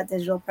us build that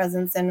digital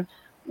presence. And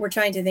we're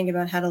trying to think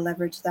about how to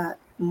leverage that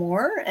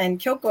more. And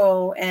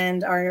Kyoko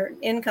and our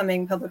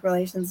incoming public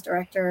relations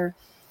director,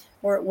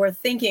 we're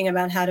thinking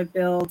about how to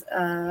build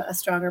a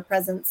stronger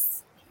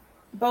presence,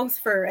 both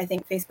for, I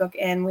think, Facebook,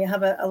 and we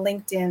have a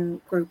LinkedIn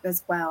group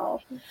as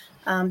well,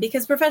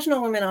 because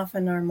professional women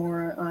often are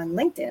more on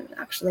LinkedIn,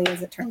 actually,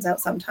 as it turns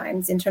out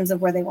sometimes, in terms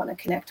of where they want to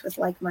connect with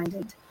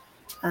like-minded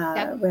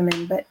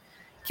women. But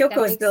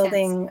Kyoko is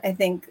building, I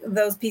think,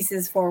 those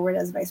pieces forward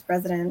as vice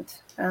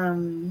president.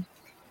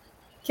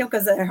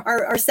 Kyoko's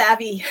our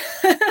savvy,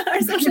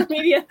 our social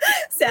media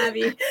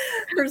savvy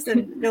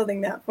person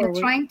building that forward.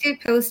 We're trying to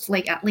post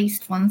like at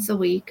least once a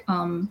week.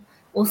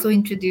 Also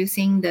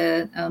introducing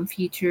the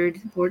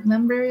featured board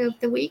member of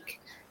the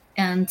week,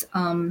 and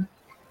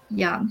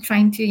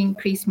trying to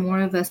increase more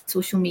of a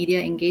social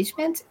media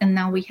engagement. And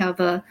now we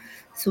have a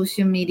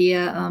social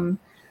media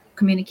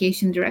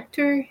communication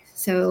director,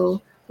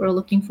 so we're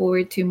looking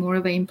forward to more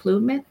of an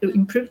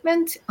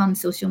improvement on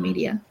social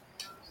media.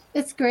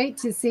 It's great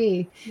to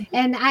see.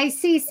 And I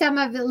see some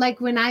of it,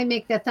 like when I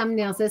make the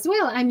thumbnails as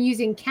well, I'm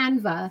using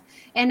Canva.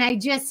 And I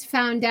just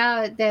found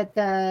out that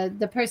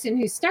the person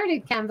who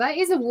started Canva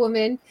is a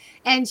woman,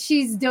 and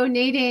she's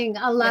donating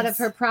a lot of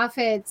her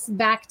profits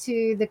back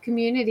to the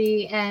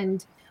community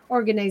and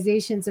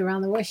organizations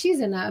around the world. She's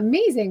an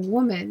amazing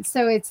woman.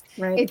 So it's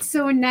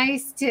so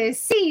nice to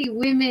see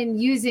women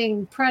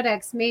using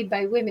products made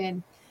by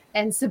women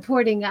and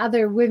supporting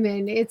other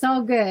women. It's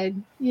all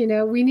good.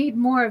 We need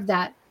more of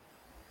that.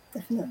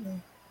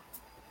 Definitely.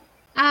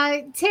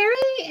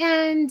 Terry,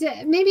 and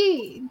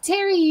maybe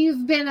Terry,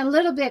 you've been a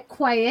little bit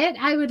quiet.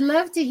 I would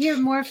love to hear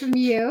more from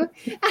you.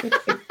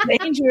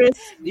 Dangerous.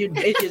 It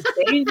is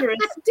dangerous.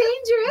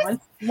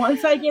 Dangerous.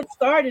 Once I get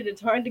started, it's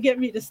hard to get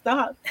me to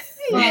stop.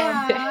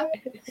 Yeah.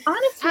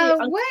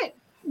 Honestly,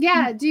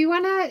 do you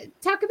want to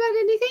talk about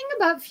anything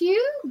about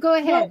FEW? Go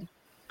ahead. Well,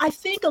 I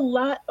think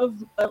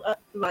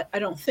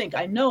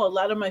I know a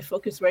lot of my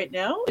focus right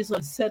now is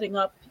on setting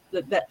up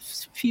that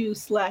FEW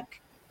Slack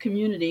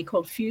community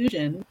called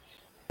Fusion,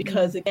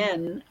 because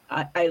again,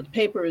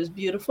 paper is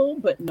beautiful,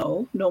 but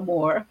no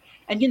more.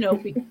 And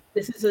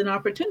this is an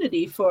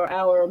opportunity for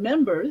our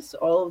members,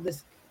 all of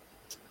this,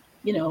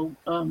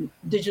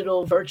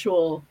 digital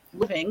virtual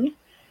living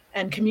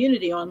and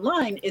community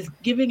online is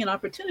giving an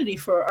opportunity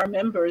for our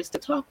members to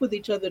talk with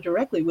each other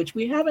directly, which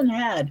we haven't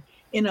had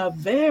in a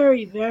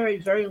very, very,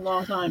 very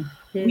long time.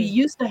 We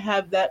used to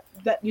have that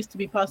used to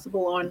be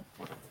possible on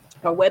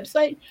our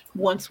website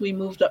once we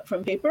moved up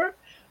from paper.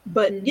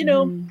 But,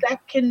 that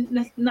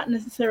can not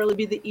necessarily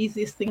be the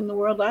easiest thing in the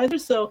world either.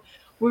 So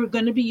we're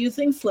going to be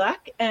using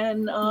Slack,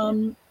 and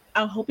I'm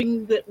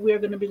hoping that we're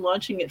going to be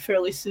launching it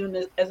fairly soon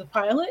as a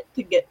pilot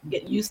to get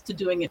used to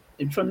doing it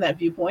from that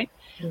viewpoint.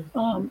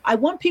 I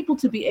want people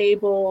to be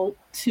able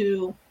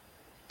to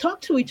talk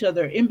to each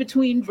other in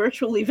between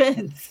virtual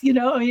events.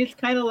 It's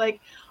kind of like,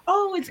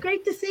 oh, it's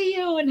great to see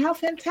you, and how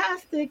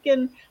fantastic,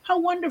 and how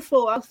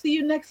wonderful. I'll see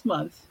you next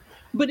month.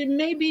 But it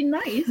may be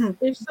nice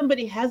if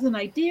somebody has an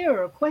idea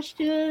or a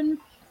question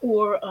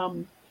or,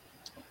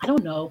 I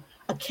don't know,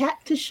 a cat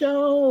to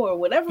show or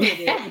whatever it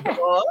is, a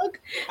dog.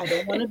 I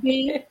don't want to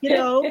be,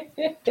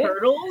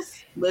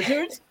 turtles,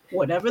 lizards,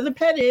 whatever the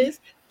pet is,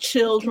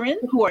 children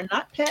who are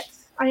not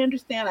pets. I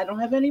understand. I don't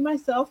have any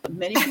myself, but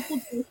many people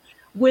do,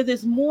 where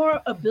there's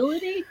more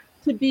ability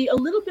to be a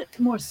little bit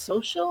more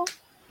social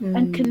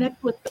and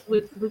connect with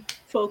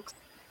folks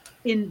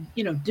in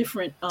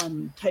different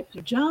types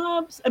of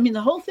jobs. I mean,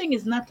 the whole thing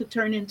is not to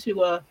turn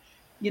into a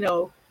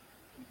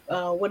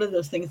what are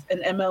those things,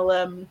 an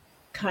MLM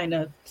kind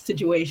of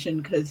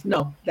situation, because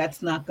no,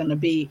 that's not going to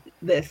be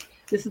this.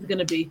 This is going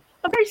to be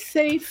a very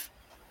safe,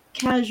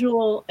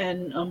 casual,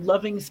 and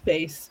loving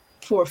space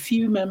for a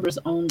few members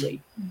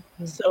only.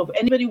 Mm-hmm. So if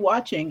anybody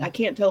watching, I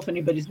can't tell if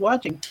anybody's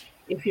watching,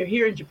 if you're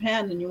here in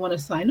Japan and you want to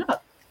sign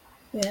up,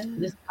 this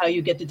is how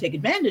you get to take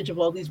advantage of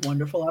all these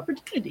wonderful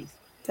opportunities.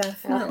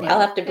 Definitely. I'll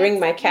have to bring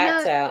my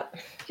cats out.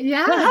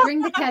 Yeah,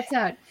 bring the cats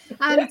out.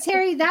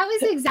 Terry, that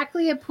was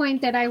exactly a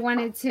point that I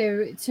wanted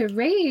to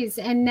raise.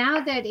 And now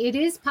that it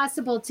is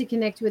possible to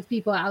connect with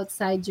people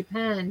outside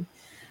Japan,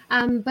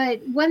 but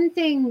one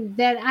thing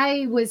that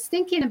I was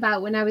thinking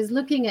about when I was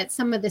looking at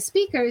some of the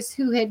speakers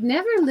who had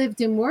never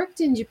lived and worked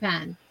in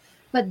Japan,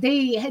 but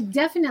they had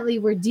definitely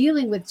were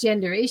dealing with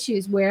gender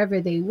issues wherever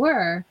they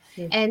were,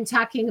 and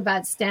talking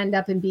about stand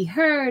up and be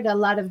heard, a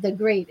lot of the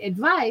great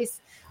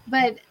advice.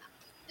 But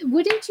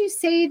wouldn't you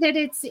say that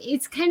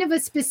it's kind of a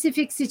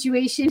specific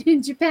situation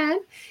in Japan,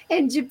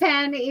 and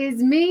Japan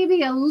is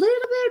maybe a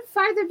little bit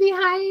farther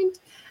behind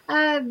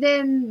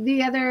than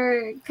the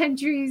other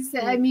countries?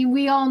 I mean,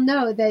 we all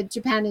know that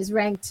Japan is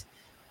ranked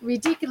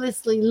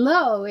ridiculously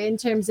low in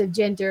terms of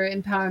gender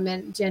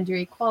empowerment, gender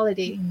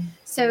equality.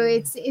 So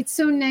it's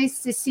so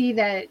nice to see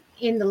that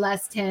in the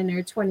last 10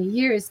 or 20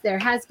 years, there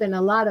has been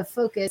a lot of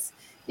focus,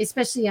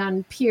 especially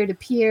on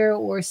peer-to-peer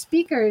or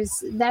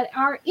speakers that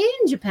are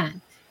in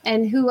Japan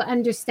and who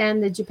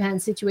understand the Japan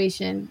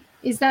situation.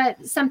 Is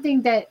that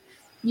something that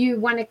you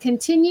want to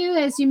continue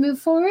as you move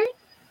forward?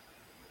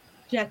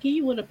 Jackie,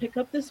 you want to pick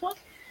up this one?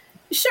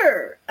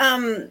 Sure.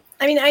 I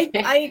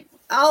mean,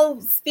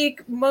 I'll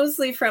speak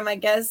mostly from, I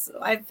guess,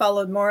 I've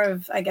followed more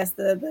of, I guess,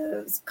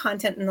 the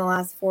content in the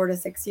last 4 to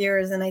 6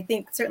 years. And I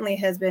think certainly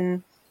has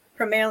been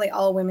primarily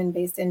all women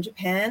based in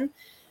Japan.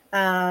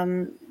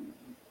 I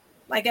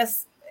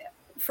guess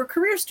for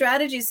career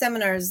strategy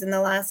seminars in the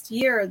last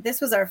year,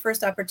 this was our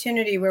first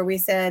opportunity where we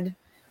said,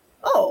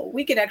 oh,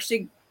 we could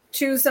actually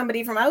choose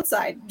somebody from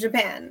outside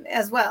Japan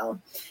as well.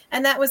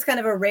 And that was kind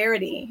of a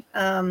rarity.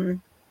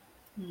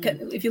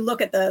 If you look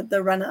at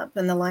the run-up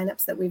and the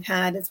lineups that we've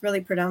had, it's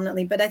really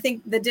predominantly. But I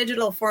think the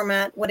digital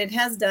format, what it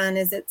has done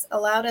is it's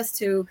allowed us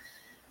to,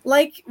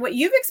 like what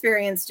you've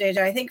experienced, JJ,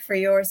 I think for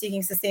your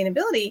Seeking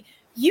Sustainability,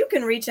 you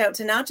can reach out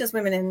to not just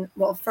women in,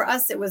 well, for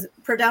us, it was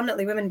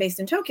predominantly women based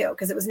in Tokyo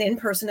because it was an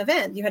in-person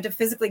event. You had to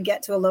physically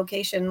get to a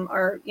location.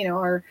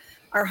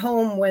 Our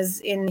home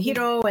was in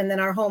Hiro, and then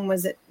our home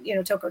was at,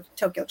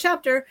 Tokyo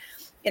chapter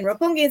in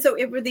Roppongi. And so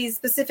it were these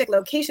specific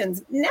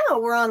locations. Now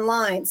we're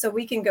online, so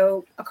we can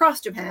go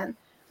across Japan.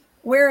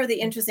 Where are the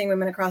interesting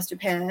women across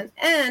Japan?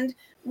 And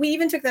we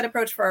even took that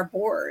approach for our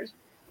board.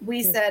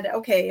 We said,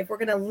 okay, if we're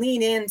going to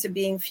lean into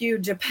being few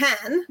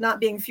Japan, not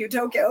being few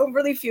Tokyo,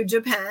 really few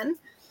Japan,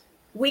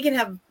 we can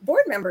have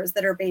board members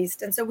that are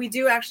based. And so we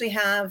do actually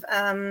have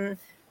 2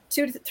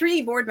 to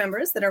 3 board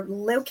members that are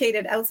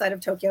located outside of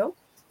Tokyo.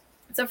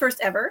 It's our first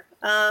ever.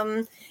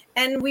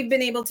 And we've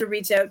been able to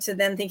reach out to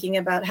them thinking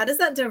about how does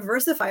that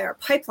diversify our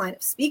pipeline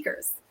of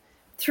speakers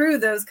through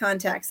those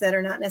contacts that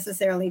are not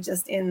necessarily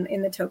just in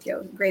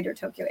the greater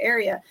Tokyo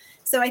area.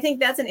 So I think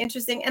that's an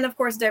interesting, and of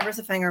course,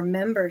 diversifying our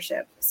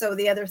membership. So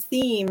the other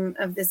theme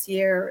of this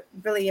year,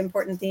 really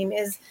important theme,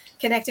 is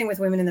connecting with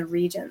women in the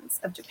regions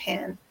of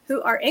Japan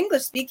who are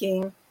English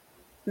speaking,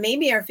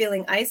 maybe are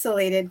feeling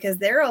isolated because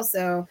they're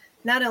also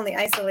not only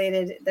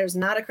isolated, there's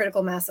not a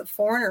critical mass of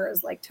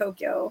foreigners like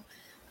Tokyo,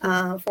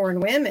 foreign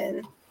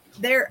women.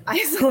 They're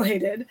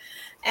isolated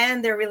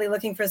and they're really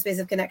looking for a space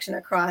of connection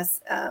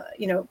across,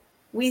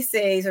 we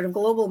say sort of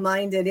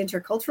global-minded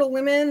intercultural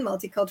women,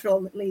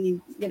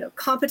 multiculturally,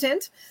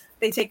 competent.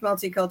 They take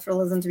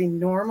multiculturalism to be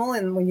normal,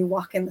 and when you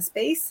walk in the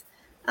space,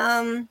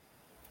 and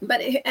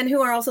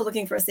who are also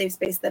looking for a safe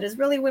space that is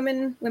really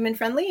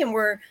women-friendly, and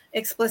we're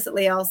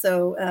explicitly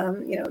also,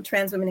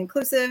 trans women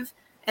inclusive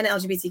and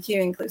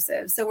LGBTQ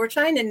inclusive. So we're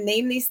trying to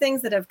name these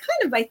things that have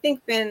kind of, I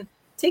think, been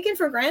taken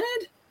for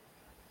granted,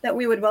 that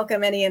we would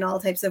welcome any and all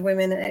types of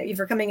women. If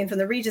you're coming in from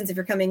the regions, if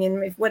you're coming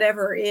in, if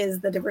whatever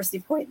is the diversity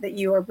point that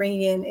you are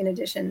bringing in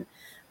addition.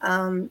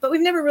 But we've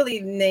never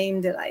really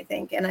named it, I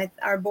think. And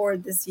our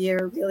board this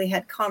year really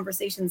had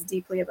conversations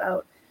deeply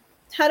about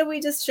how do we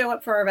just show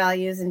up for our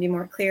values and be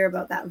more clear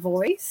about that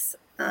voice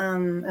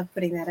of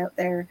putting that out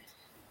there.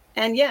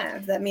 And yeah,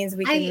 if that means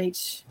we can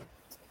reach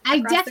I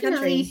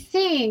definitely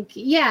think,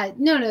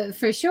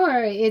 for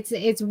sure.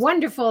 It's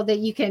wonderful that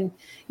you can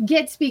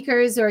get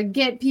speakers or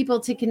get people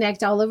to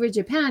connect all over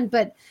Japan.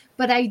 But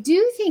I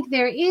do think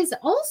there is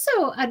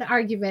also an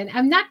argument.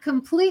 I'm not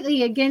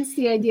completely against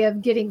the idea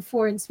of getting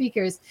foreign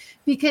speakers,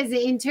 because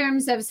in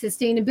terms of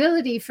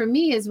sustainability for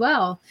me as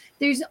well,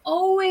 there's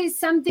always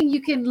something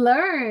you can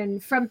learn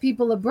from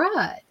people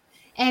abroad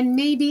and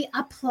maybe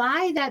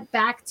apply that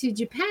back to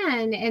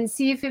Japan and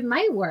see if it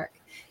might work.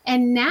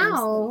 And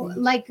now,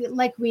 like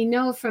we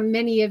know from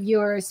many of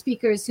your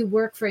speakers who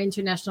work for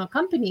international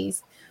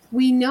companies,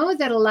 we know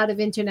that a lot of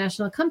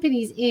international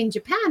companies in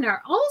Japan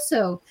are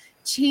also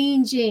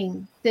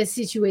changing the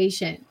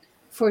situation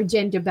for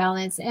gender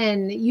balance,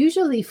 and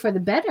usually for the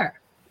better.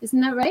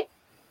 Isn't that right?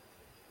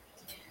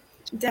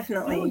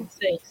 Definitely. I would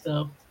say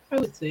so. I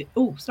would say.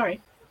 Oh,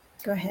 sorry.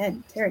 Go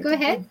ahead, Terry. Go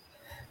ahead.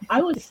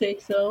 I would say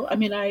so. I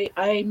mean,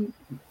 I'm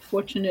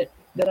fortunate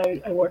that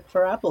I work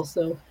for Apple,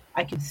 so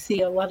I can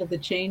see a lot of the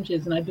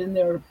changes, and I've been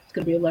there. It's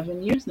going to be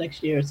 11 years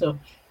next year. So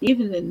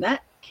even in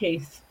that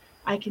case,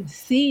 I can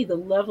see the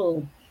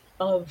level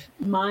of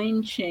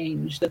mind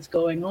change that's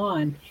going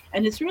on,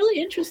 and it's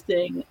really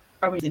interesting.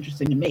 I mean, it's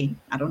interesting to me.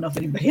 I don't know if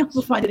anybody else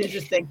will find it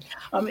interesting.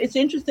 It's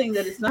interesting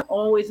that it's not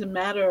always a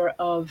matter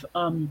of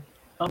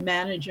a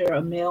manager,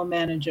 a male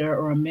manager,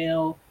 or a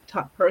male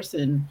top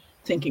person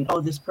thinking, oh,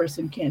 this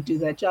person can't do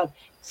that job.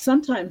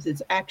 Sometimes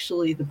it's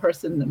actually the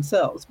person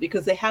themselves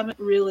because they haven't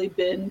really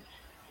been,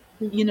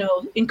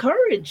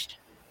 encouraged,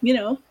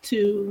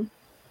 to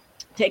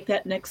take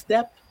that next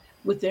step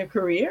with their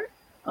career.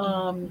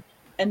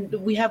 And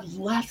we have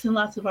lots and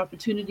lots of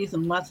opportunities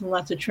and lots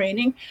of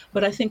training.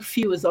 But I think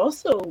FEW is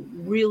also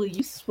really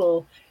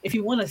useful if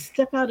you want to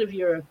step out of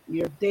your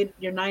day,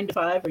 your 9 to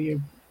 5 or your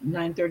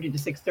 9:30 to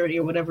 6:30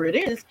 or whatever it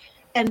is,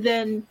 and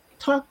then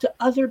talk to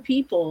other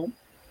people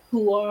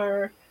who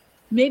are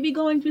maybe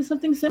going through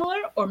something similar,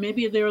 or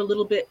maybe they're a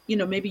little bit,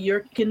 maybe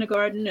you're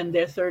kindergarten and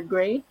they're third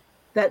grade.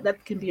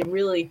 That can be a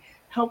really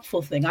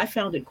helpful thing. I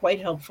found it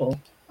quite helpful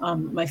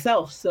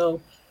myself.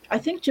 So I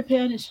think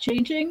Japan is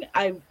changing.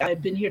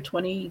 I've been here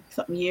 20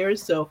 something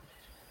years, so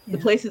the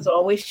place is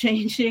always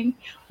changing.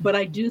 But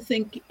I do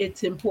think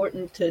it's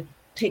important to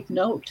take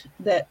note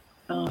that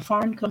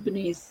foreign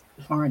companies,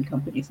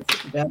 that's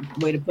such a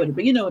bad way to put it,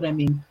 but you know what I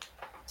mean.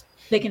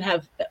 They can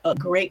have a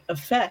great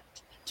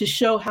effect to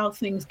show how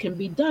things can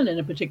be done in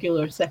a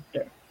particular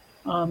sector.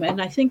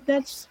 And I think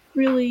that's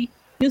really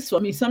useful.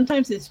 I mean,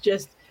 sometimes it's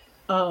just,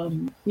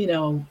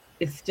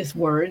 it's just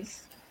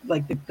words,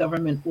 like the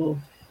government will,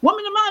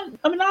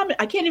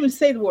 I can't even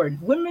say the word.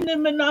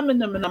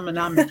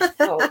 Womenomics.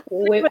 Oh,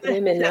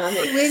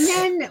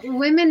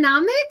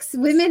 Womenomics,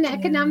 women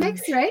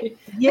economics, right?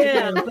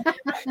 Yeah. But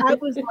I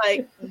was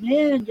like,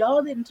 man,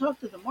 y'all didn't talk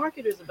to the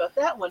marketers about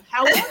that one.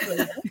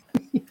 However,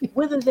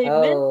 whether they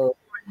meant it or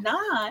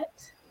not,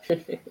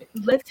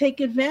 let's take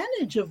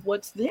advantage of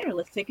what's there.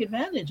 Let's take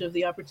advantage of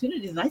the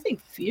opportunities. And I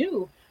think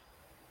FEW,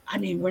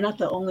 we're not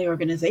the only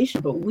organization,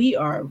 but we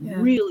are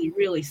really,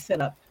 really set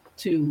up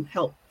to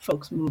help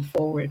folks move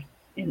forward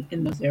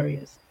in those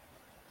areas.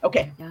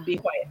 Okay, be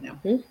quiet now.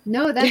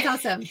 No, that's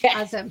awesome.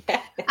 Awesome.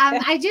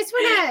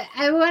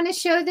 I want to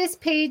show this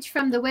page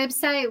from the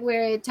website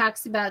where it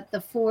talks about the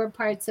 4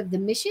 parts of the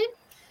mission.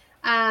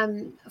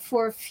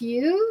 For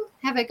FEW,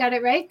 have I got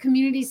it right?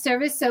 Community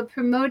service, so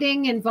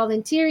promoting and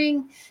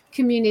volunteering,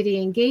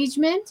 community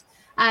engagement,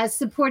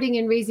 supporting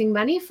and raising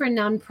money for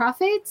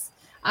nonprofits,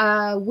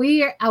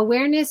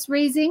 awareness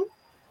raising,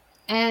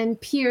 and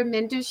peer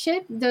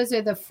mentorship. Those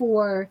are the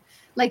 4.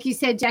 Like you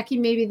said, Jackie,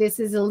 maybe this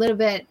is a little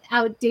bit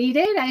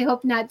outdated. I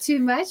hope not too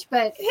much,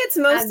 but it hits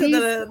most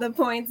of the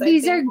points.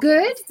 These are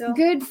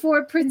good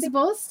 4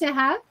 principles to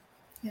have.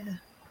 Yeah.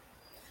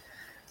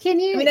 Can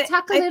you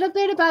talk a little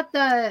bit about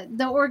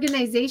the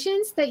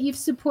organizations that you've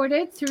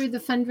supported through the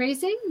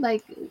fundraising,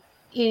 like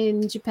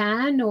in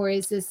Japan, or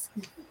is this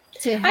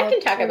to help? I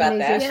can talk about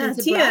that. Yeah,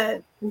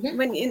 Tia,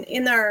 when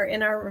in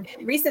our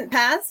recent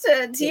past,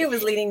 Tia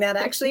was leading that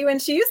actually when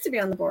she used to be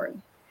on the board.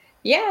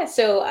 Yeah,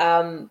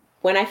 so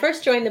when I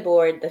first joined the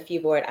board, the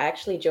FEW board, I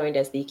actually joined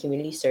as the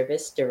community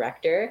service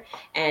director.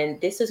 And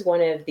this was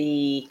one of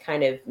the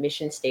kind of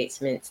mission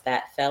statements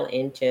that fell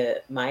into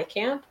my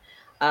camp.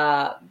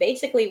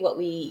 Basically, what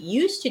we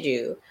used to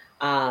do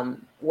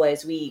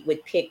was we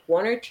would pick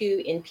 1 or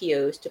 2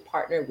 NPOs to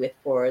partner with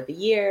for the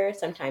year,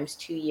 sometimes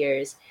 2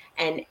 years.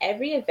 And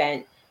every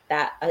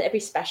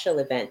special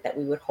event that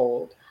we would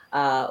hold,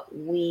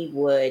 we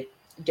would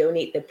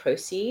donate the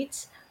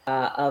proceeds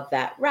of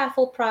that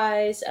raffle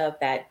prize, of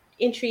that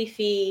entry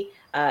fee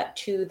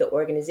to the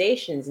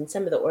organizations. And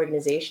some of the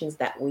organizations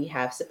that we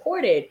have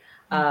supported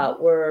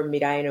were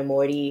Mirai no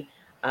Mori.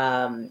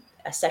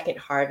 A Second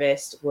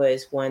Harvest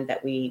was one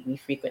that we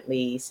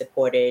frequently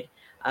supported.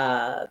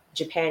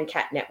 Japan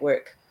Cat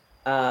Network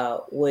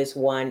was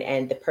one,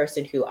 and the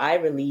person who I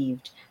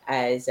relieved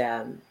as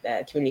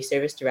community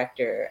service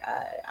director,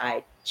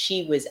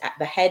 she was at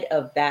the head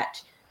of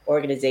that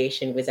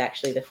organization, was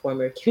actually the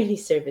former community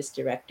service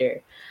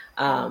director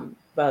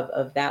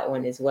of that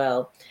one as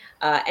well.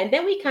 And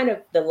then we kind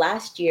of, the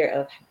last year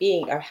of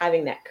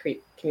having that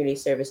community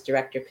service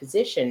director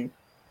position,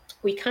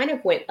 we kind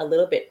of went a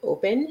little bit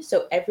open.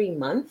 So every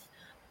month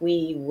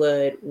we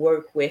would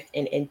work with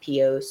an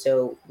NPO.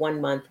 So 1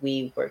 month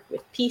we worked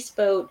with Peace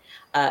Boat.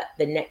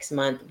 The next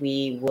month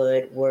we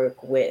would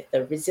work with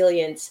the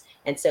Resilience.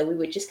 And so we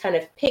would just kind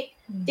of pick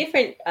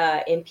different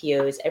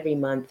NPOs every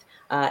month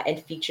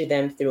and feature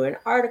them through an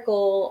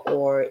article,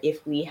 or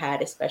if we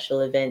had a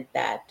special event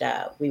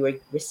that we were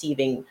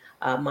receiving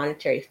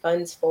monetary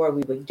funds for,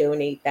 we would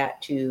donate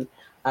that to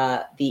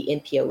the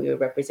NPO we were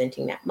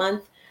representing that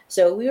month.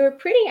 So we were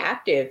pretty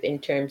active in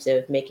terms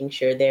of making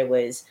sure there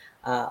was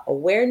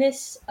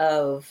awareness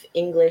of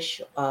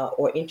English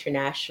or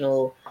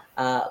international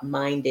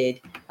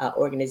minded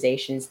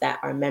organizations, that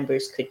our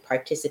members could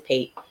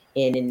participate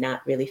in and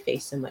not really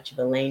face so much of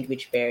a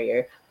language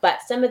barrier.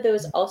 But some of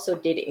those also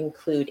did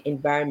include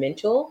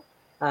environmental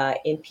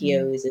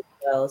NPOs as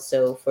well.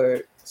 So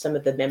for some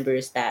of the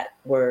members that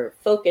were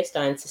focused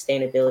on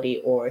sustainability,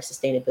 or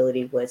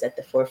sustainability was at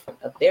the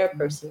forefront of their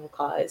personal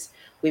cause,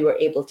 we were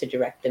able to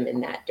direct them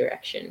in that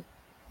direction.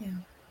 Yeah.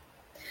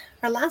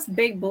 Our last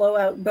big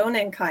blowout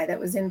Bonenkai that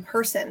was in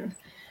person,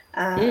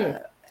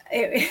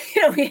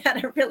 we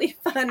had a really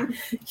fun,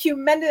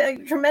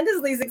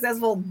 tremendously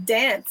successful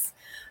dance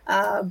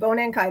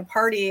Bonenkai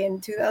party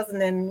in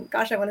 2000 and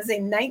I want to say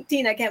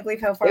 19. I can't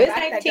believe how far back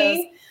 19. That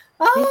goes.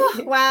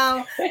 Oh,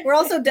 wow. We're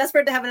also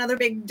desperate to have another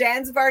big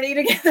dance party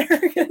together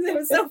because it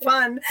was so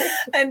fun.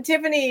 And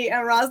Tiffany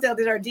Rosdale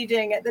did our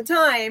DJing at the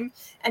time,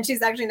 and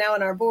she's actually now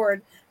on our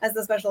board as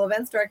the special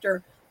events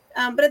director.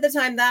 But at the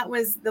time, that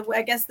was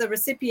the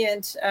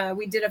recipient.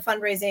 We did a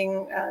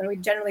fundraising. We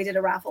generally did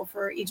a raffle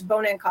for each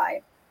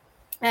Bonenkai.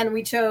 And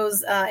we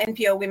chose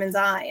NPO Women's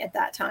Eye at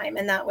that time.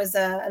 And that was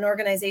an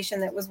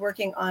organization that was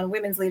working on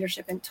women's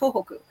leadership in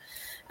Tohoku.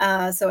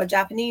 So a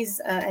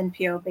Japanese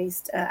NPO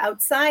based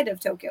outside of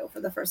Tokyo for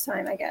the first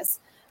time, I guess.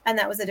 And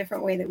that was a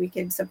different way that we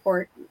could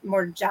support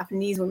more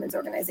Japanese women's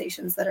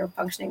organizations that are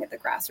functioning at the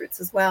grassroots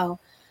as well.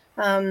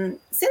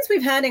 Since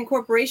we've had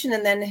incorporation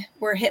and then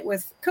we're hit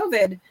with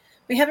COVID,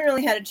 we haven't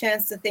really had a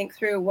chance to think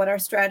through what our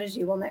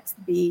strategy will next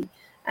be.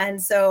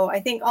 And so I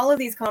think all of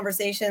these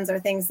conversations are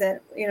things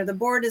that, the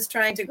board is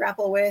trying to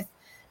grapple with.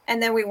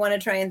 And then we want to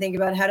try and think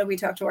about how do we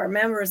talk to our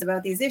members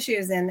about these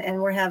issues.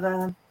 And we have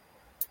a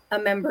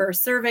member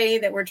survey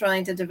that we're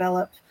trying to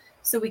develop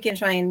so we can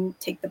try and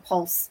take the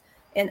pulse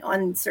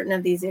on certain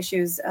of these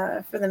issues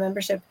for the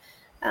membership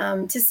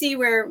to see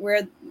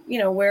where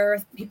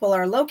people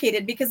are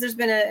located, because there's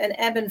been an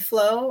ebb and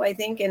flow, I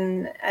think,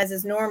 and as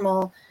is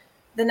normal,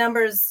 the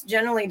numbers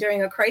generally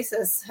during a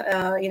crisis,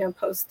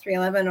 post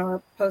 3/11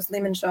 or post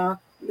Lehman shock,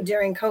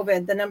 during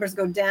COVID, the numbers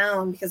go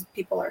down because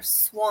people are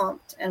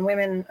swamped. And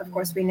women, of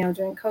course, we know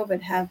during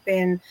COVID have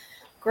been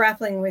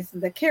grappling with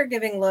the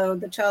caregiving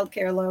load, the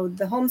childcare load,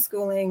 the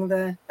homeschooling,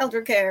 the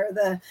elder care,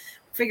 the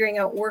figuring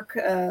out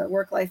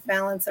work-life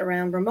balance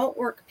around remote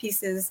work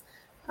pieces.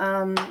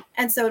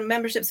 And so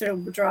membership sort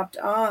of dropped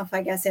off,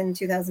 I guess, in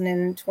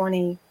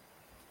 2020.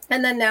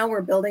 And then now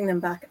we're building them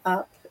back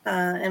up.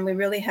 And we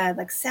really had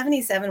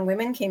 77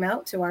 women came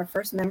out to our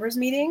first members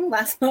meeting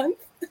last month,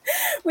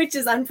 which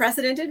is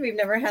unprecedented. We've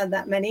never had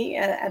that many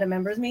at a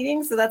members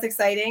meeting. So that's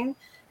exciting.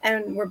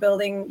 And we're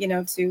building,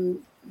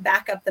 to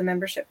back up the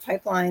membership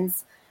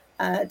pipelines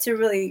to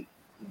really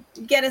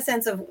get a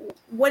sense of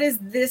what is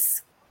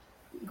this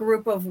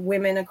group of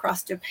women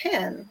across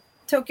Japan.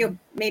 Tokyo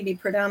may be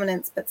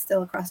predominant, but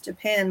still across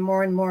Japan,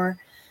 more and more.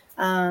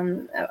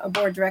 A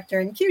board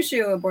director in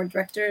Kyushu, a board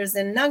directors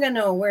in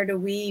Nagano. Where do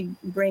we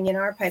bring in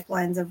our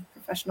pipelines of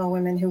professional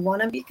women who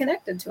want to be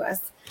connected to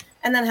us?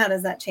 And then how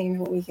does that change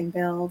what we can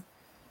build?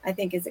 I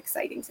think is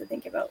exciting to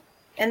think about.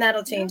 And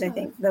that'll change, I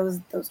think, those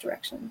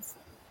directions.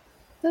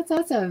 That's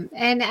awesome.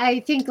 And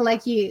I think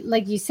like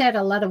you said,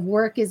 a lot of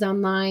work is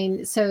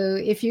online. So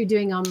if you're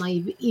doing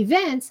online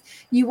events,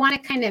 you want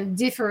to kind of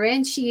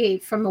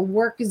differentiate from a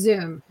work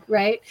Zoom,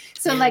 right?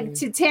 So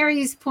to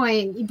Terry's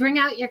point, you bring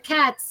out your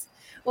cats.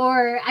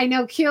 Or I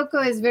know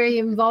Kyoko is very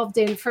involved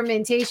in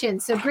fermentation,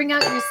 so bring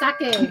out your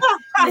sake.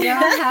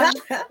 Have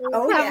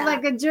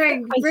a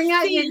drink. Bring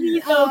out your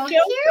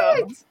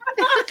cute.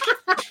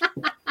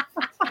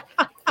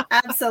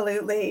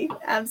 Absolutely.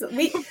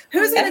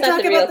 Who's going to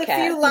talk about the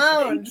Few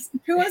Lounge?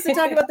 Who wants to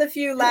talk about the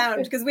Few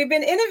Lounge? Because we've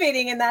been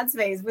innovating in that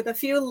space with the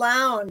Few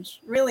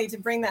Lounge, really to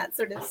bring that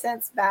sort of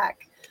sense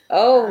back.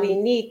 Oh, we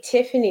need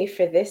Tiffany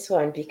for this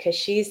one because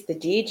she's the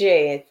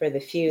DJ for the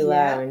Few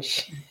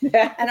Lounge.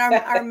 And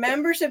our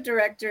membership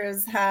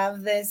directors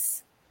have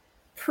this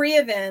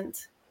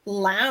pre-event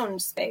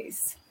lounge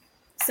space.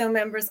 So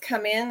members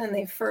come in and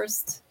they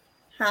first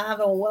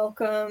have a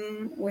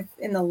welcome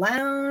in the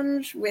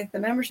lounge with the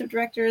membership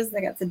directors.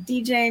 They got the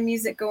DJ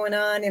music going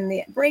on in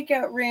the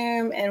breakout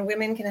room, and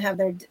women can have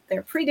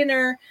their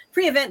pre-dinner,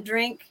 pre-event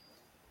drink,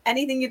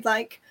 anything you'd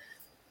like.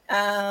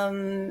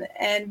 And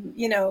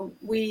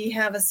we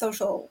have a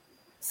social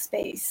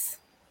space.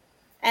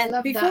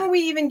 And before we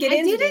even get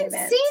into the event, I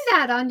didn't see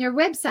that on your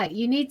website.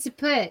 You need to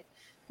put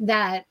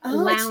that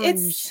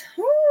lounge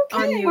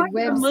on your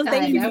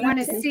website. I want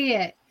to see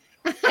it.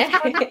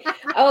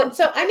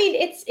 So I mean,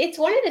 it's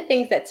one of the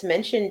things that's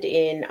mentioned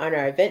on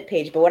our event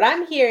page. But what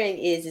I'm hearing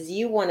is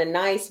you want a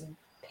nice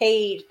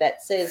page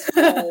that says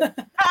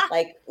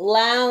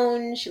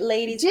lounge,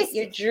 ladies, get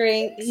your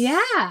drinks. Yeah,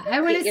 I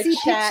want to see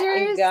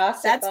pictures.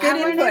 That's good.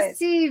 I want to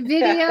see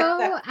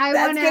video. I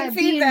want to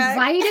be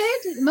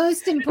invited.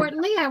 Most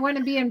importantly, I want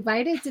to be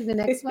invited to the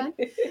next one.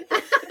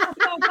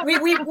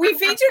 we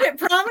featured it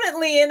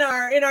prominently in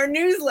our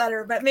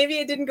newsletter, but maybe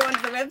it didn't go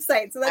onto the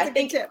website. So that's a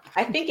good tip.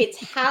 I think it's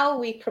how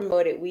we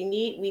promote it. We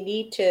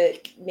need to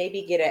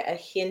maybe get a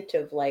hint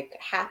of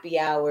happy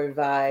hour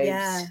vibes.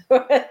 Yeah.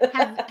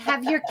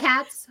 have your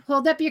cats.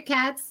 Hold up your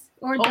cats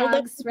or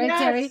dogs, right,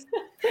 Terry?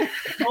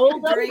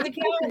 Hold up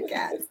the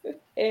cats.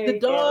 There The we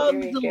go. dogs, There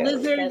we the go.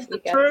 lizards, the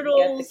We got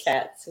turtles. the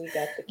cats. We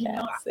got the You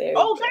know, cats. There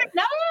oh, we go. very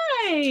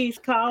nice,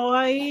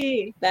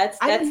 kawaii. That's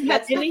I didn't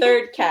have the any.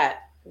 third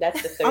cat.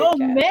 That's the third Oh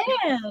cat.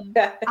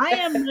 man, I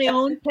am my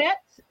own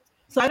pet,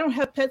 so I don't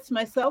have pets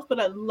myself, but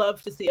I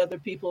love to see other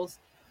people's.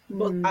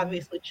 Both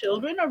obviously,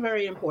 children are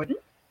very important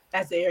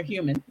as they are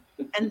human,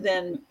 and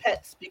then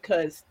pets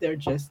because they're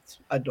just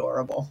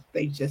adorable.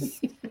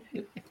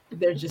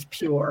 They're just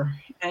pure,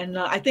 and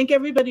I think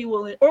everybody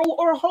will,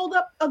 or hold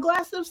up a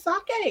glass of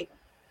sake,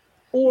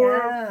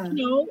 or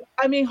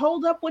I mean,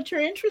 hold up what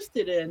you're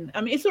interested in.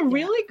 I mean, it's a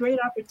really great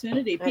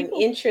opportunity. People,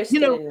 I'm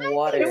interested in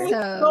water. It was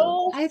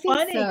so I think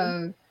funny.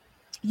 so.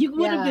 You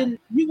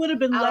would have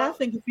been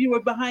laughing if you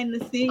were behind the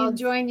scenes. I'll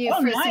join you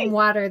for some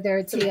water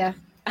there, Tia.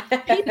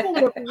 People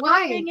were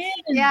popping in.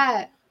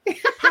 Yeah.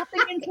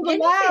 Popping into the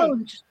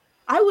lounge.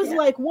 I was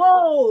like,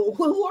 whoa,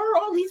 who are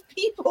all these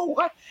people?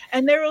 What?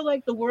 And they were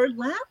like, the word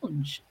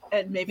lounge.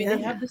 And maybe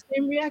they have the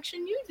same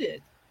reaction you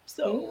did.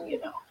 So,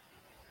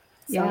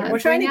 we're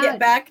trying to get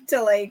back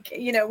to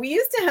we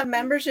used to have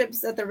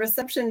memberships at the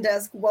reception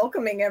desk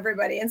welcoming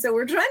everybody, and so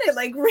we're trying to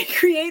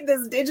recreate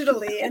this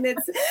digitally, and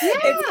it's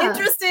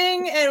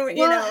interesting,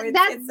 and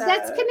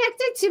that's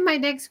connected to my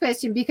next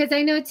question, because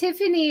I know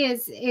Tiffany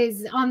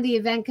is on the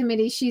event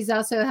committee. She's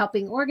also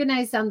helping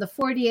organize on the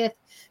 40th,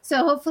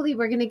 so hopefully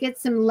we're going to get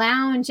some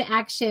lounge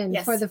action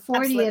for the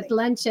 40th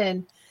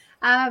luncheon.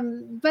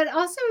 But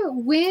also,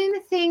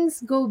 when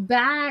things go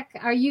back,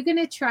 are you going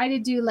to try to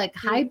do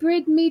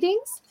hybrid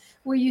meetings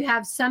where you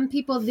have some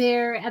people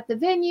there at the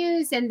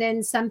venues and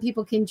then some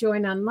people can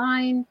join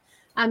online,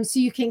 so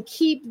you can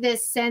keep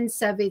this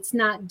sense of it's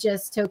not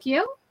just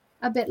Tokyo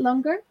a bit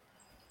longer?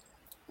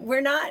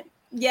 We're not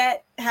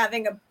yet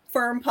having a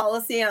firm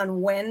policy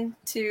on when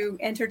to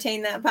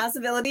entertain that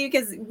possibility,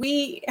 because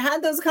we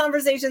had those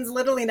conversations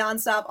literally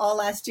nonstop all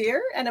last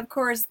year. And of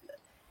course,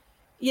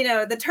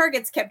 the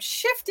targets kept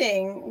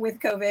shifting with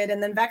COVID,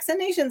 and then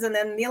vaccinations, and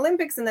then the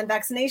Olympics, and then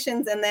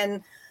vaccinations, and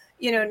then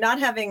not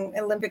having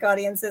Olympic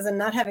audiences and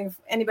not having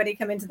anybody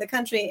come into the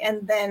country,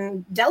 and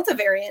then Delta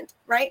variant,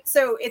 right?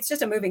 So it's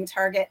just a moving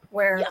target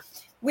where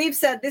we've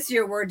said this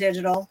year we're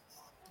digital.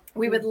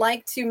 We would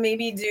like to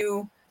maybe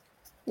do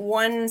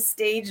one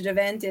staged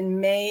event in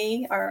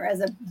May, or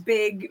as a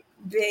big,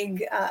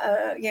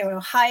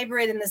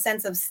 hybrid in the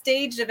sense of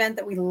staged event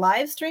that we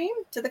live stream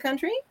to the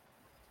country.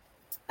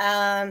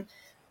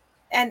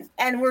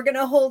 And we're going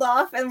to hold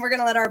off, and we're going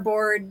to let our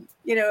board,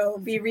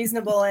 be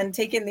reasonable and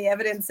take in the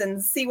evidence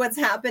and see what's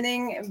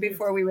happening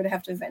before we would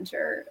have to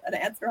venture an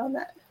answer on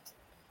that.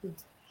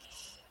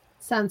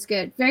 Sounds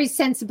good. Very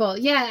sensible.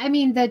 Yeah, I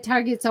mean, the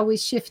target's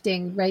always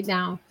shifting right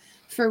now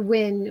for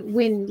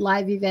when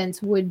live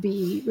events would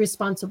be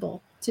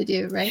responsible to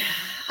do, right?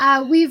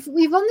 We've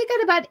only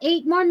got about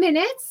 8 more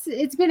minutes.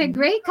 It's been a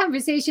great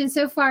conversation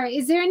so far.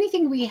 Is there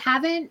anything we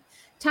haven't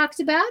talked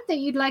about that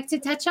you'd like to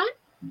touch on?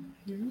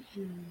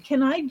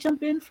 Can I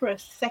jump in for a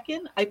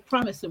second? I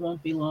promise it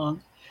won't be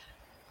long.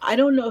 I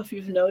don't know if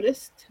you've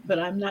noticed, but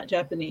I'm not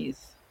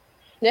Japanese.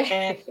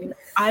 And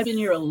I've been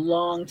here a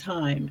long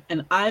time,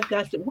 and I've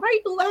got to, why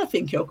are you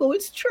laughing, Kyoko?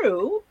 It's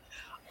true.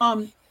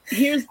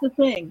 Here's the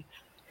thing.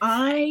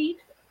 I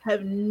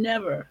have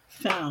never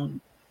found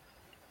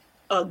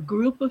a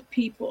group of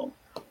people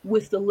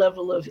with the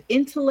level of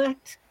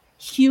intellect,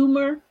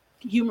 humor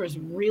is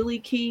really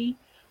key,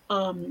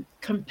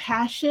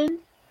 compassion,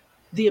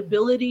 the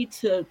ability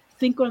to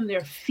think on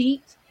their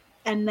feet,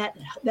 and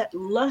that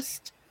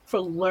lust for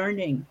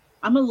learning.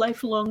 I'm a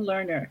lifelong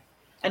learner,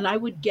 and I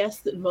would guess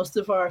that most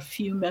of our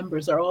few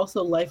members are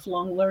also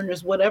lifelong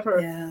learners, whatever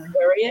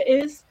area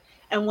is.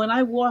 And when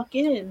I walk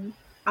in,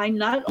 I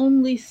not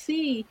only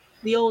see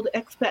the old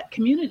expat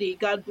community,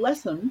 God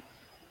bless them,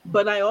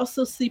 but I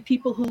also see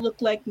people who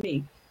look like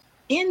me.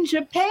 In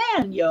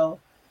Japan,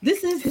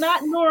 this is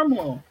not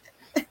normal.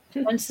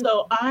 And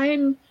so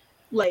I'm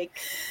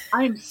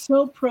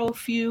so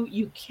pro-few,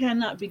 you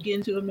cannot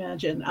begin to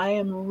imagine. I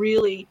am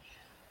really,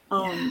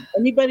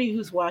 anybody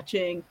who's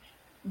watching,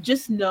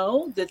 just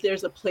know that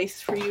there's a place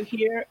for you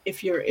here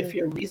if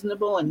you're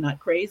reasonable and not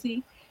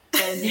crazy.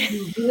 And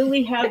you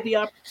really have the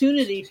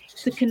opportunity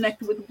to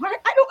connect with. Why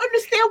I don't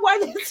understand why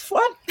that's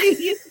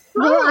funny.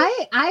 Well,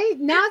 I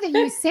now that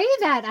you say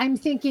that, I'm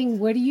thinking,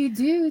 what do you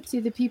do to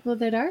the people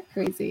that are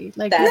crazy?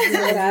 That's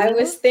what I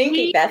was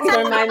thinking. That's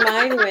where my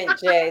mind went,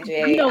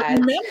 JJ.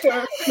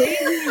 Remember,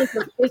 crazy is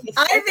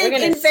I think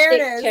in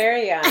fairness,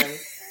 Terry on.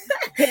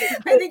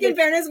 I think in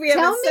fairness, we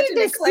have such an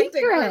eclectic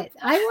secret.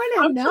 I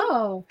want to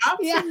know. I'm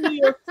from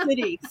New York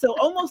City, so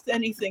almost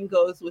anything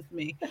goes with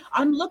me.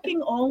 I'm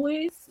looking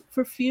always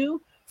for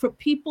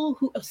people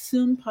who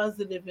assume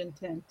positive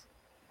intent.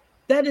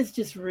 That is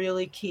just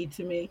really key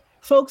to me.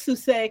 Folks who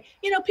say,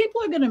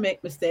 people are going to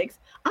make mistakes.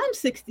 I'm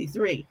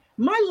 63.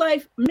 My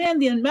life, man,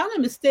 the amount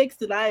of mistakes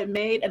that I have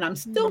made, and I'm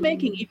still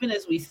making even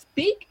as we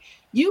speak,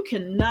 you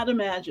cannot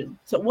imagine.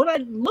 So what I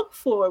look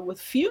for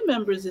with few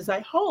members is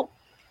I hope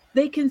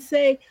they can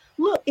say,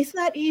 look, it's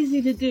not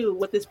easy to do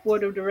what this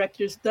board of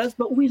directors does,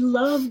 but we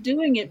love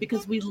doing it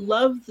because we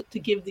love to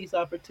give these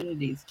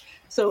opportunities.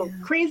 So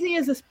crazy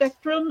is a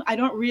spectrum. I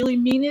don't really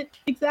mean it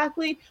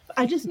exactly.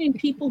 I just mean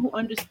people who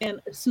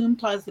understand assume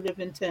positive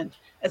intent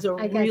as a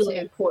really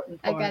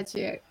important part. I got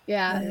you.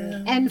 Yeah.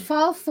 And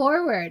fall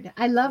forward.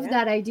 I love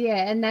that idea.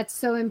 And that's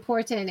so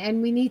important.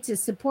 And we need to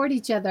support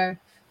each other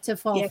to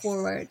fall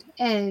forward.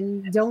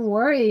 And don't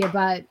worry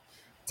about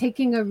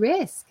taking a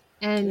risk.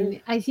 And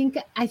I think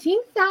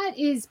that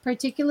is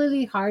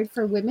particularly hard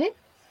for women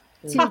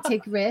to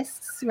take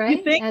risks, right?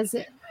 I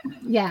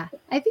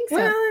think so.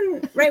 Well,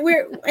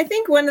 right. I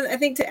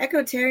think to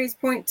echo Terry's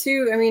point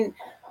too, I mean,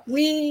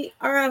 we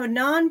are a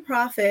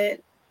nonprofit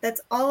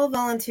that's all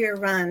volunteer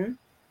run,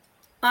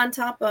 on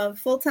top of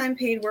full-time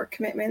paid work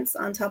commitments,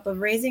 on top of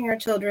raising our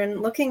children,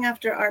 looking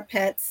after our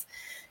pets,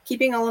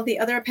 keeping all of the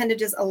other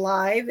appendages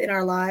alive in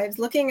our lives,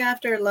 looking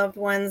after loved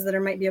ones that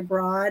might be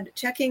abroad,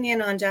 checking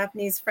in on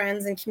Japanese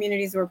friends and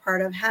communities we're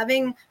part of,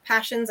 having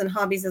passions and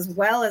hobbies as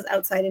well as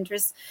outside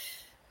interests.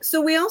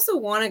 So we also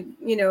want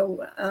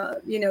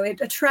to,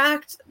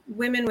 attract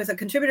women with a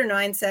contributor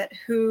mindset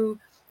who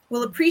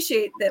will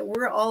appreciate that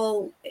we're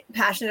all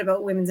passionate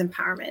about women's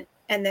empowerment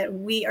and that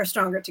we are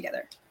stronger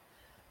together.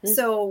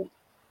 So,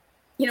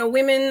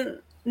 women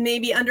may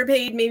be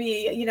underpaid,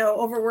 maybe,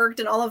 overworked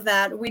and all of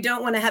that. We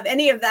don't want to have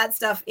any of that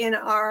stuff in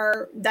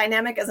our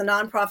dynamic as a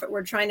nonprofit.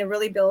 We're trying to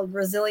really build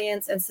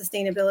resilience and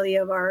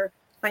sustainability of our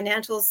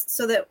financials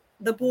so that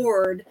the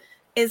board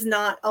is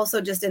not also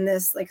just in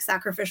this like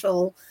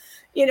sacrificial,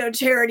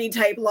 charity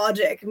type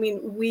logic. I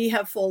mean, we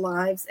have full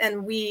lives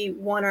and we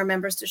want our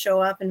members to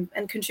show up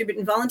and contribute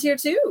and volunteer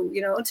too,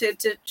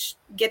 to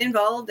get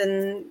involved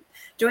and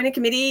join a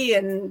committee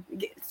and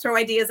throw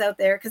ideas out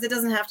there, because it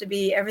doesn't have to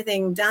be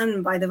everything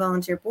done by the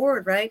volunteer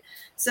board, right?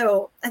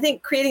 So I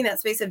think creating that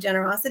space of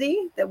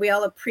generosity that we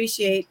all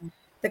appreciate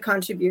the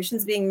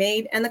contributions being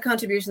made and the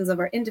contributions of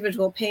our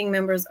individual paying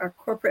members, our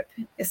corporate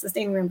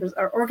sustaining members,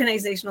 our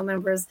organizational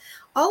members,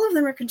 all of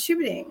them are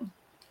contributing.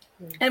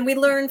 And we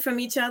learn from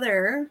each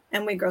other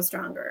and we grow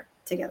stronger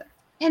together.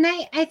 And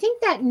I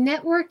think that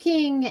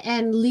networking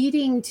and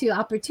leading to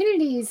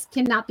opportunities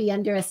cannot be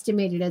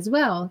underestimated as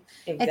well.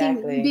 Exactly. I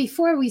think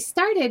before we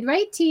started,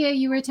 right, Tia,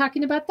 you were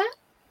talking about that?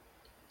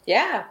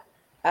 Yeah.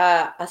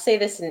 I'll say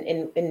this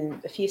in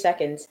a few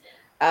seconds.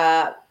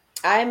 I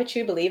am a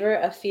true believer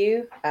of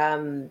FEW.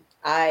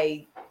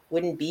 I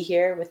wouldn't be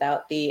here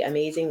without the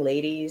amazing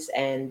ladies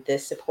and the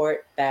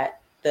support that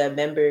the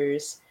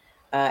members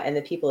and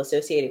the people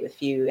associated with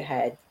FEW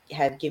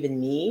had given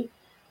me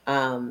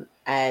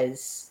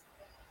as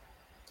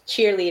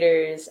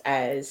cheerleaders,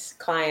 as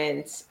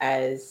clients,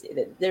 as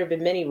there have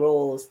been many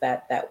roles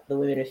that the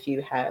women of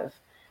FEW have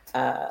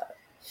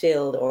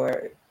filled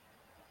or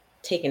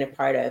taken a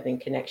part of in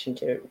connection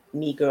to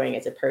me growing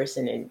as a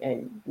person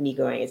and me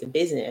growing as a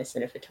business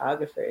and a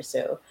photographer.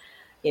 So,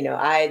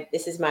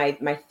 this is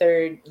my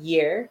third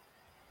year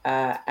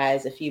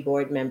as a FEW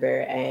board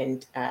member,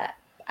 and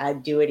I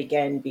do it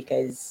again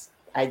because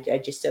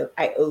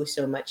I owe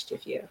so much to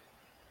FEW.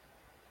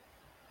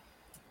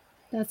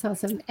 That's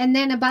awesome. And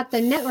then about the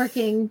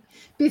networking,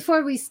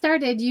 before we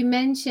started, you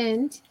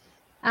mentioned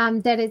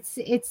that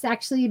it's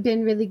actually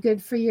been really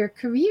good for your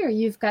career.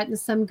 You've gotten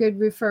some good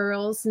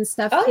referrals and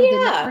stuff through the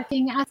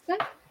networking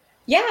aspect.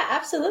 Yeah,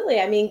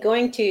 absolutely. I mean,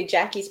 going to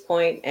Jackie's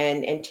point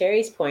and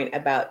Terry's point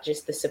about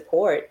just the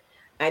support.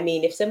 I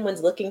mean, if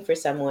someone's looking for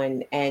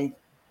someone and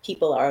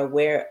people are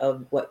aware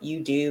of what you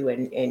do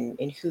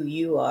and who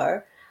you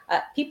are,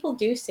 people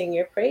do sing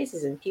your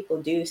praises and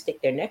people do stick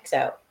their necks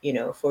out,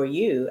 for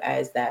you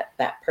as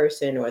that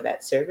person or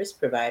that service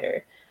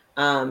provider.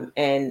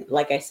 And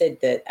like I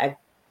said, that I've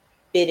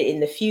been in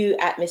the FEW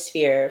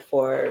atmosphere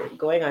for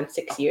going on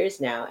 6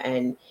 years now.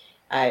 And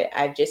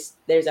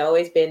there's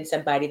always been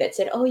somebody that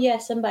said, oh yeah,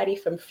 somebody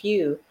from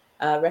FEW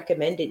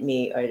recommended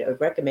me or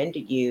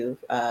recommended you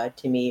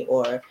to me,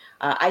 or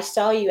I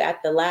saw you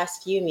at the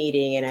last FEW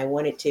meeting and I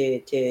wanted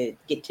to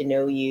get to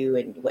know you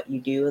and what you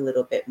do a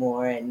little bit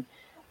more. And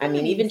I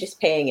mean, even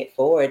just paying it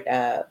forward,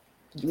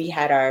 we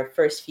had our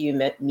first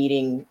FEW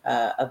meeting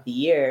of the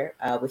year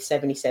with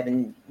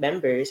 77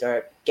 members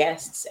or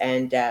guests,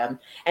 and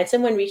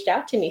someone reached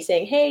out to me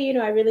saying, "Hey,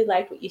 I really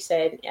liked what you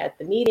said at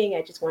the meeting.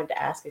 I just wanted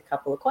to ask a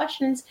couple of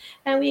questions,"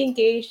 and we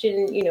engaged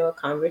in a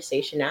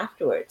conversation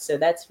afterwards. So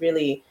that's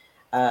really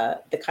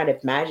the kind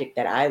of magic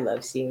that I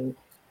love seeing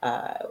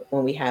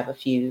when we have a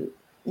FEW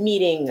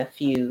meeting, a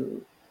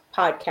FEW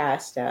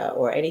podcast,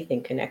 or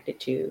anything connected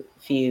to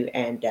FEW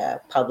and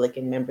public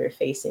and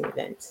member-facing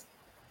events.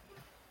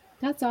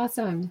 That's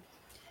awesome.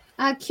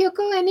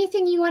 Kyoko,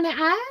 anything you want to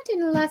add in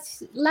the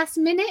last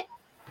minute?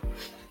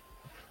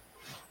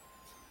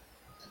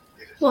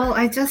 Well,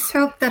 I just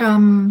hope that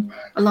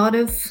a lot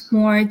of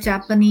more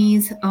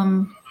Japanese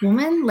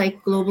women,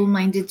 like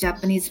global-minded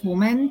Japanese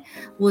women,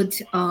 would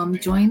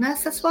join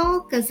us as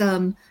well, because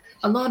a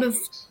lot of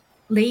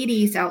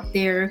ladies out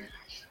there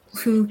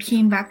who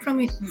came back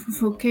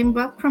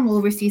from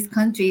overseas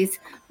countries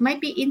might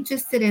be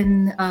interested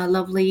in a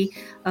lovely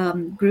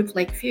group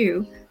like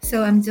Few.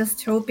 So I'm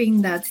just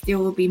hoping that there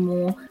will be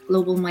more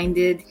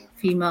global-minded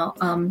female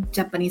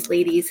Japanese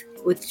ladies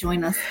would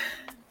join us.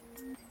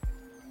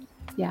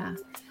 Yeah,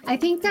 I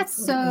think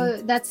that's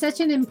such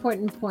an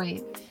important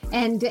point.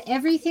 And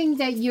everything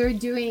that you're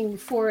doing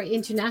for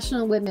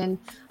international women,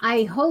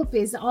 I hope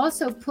is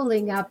also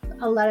pulling up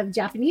a lot of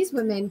Japanese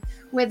women,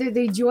 whether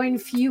they join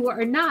Few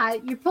or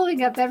not. You're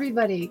pulling up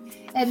everybody.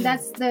 And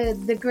that's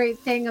the great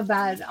thing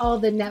about all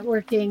the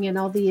networking and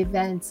all the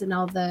events and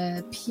all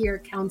the peer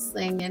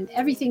counseling and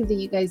everything that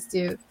you guys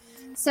do.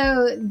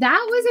 So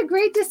that was a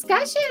great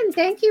discussion.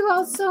 Thank you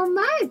all so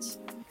much.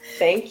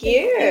 Thank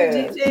you.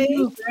 Thank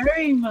you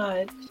very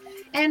much.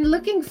 And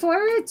looking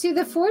forward to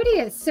the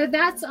 40th. So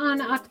that's on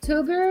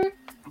October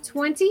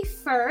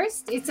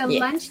 21st. It's a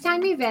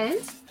lunchtime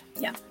event.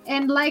 Yeah.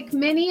 And like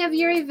many of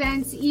your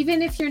events,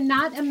 even if you're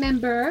not a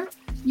member,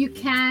 you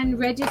can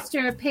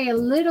register, pay a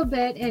little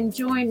bit, and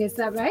join. Is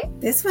that right?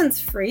 This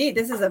one's free.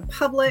 This is a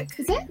public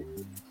Is it?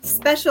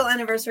 special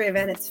anniversary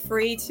event. It's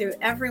free to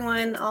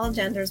everyone. All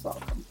genders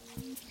welcome.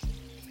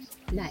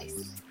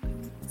 Nice.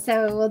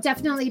 So we'll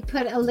definitely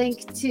put a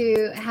link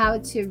to how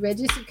to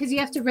register, because you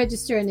have to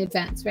register in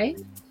advance, right?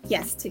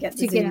 Yes, to get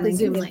To the get Zoom the link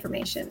Zoom and link.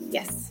 information.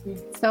 Yes.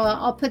 So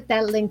I'll put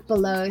that link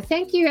below.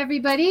 Thank you,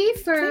 everybody,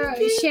 for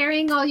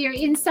sharing all your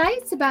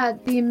insights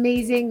about the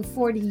amazing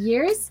 40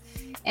 years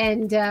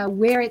and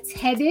where it's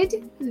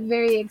headed.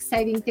 Very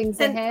exciting things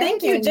And ahead.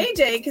 thank you, And-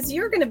 JJ, because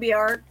you're going to be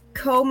our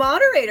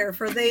co-moderator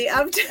for the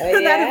Oh,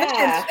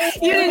 that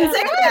event. You didn't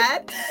say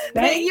that,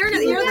 but you're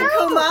the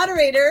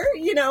co-moderator.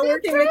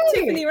 Working with right.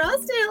 Tiffany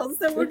Rossdale.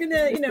 So we're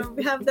gonna,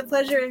 have the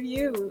pleasure of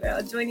you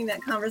joining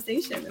that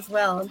conversation as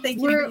well. And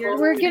thank you. For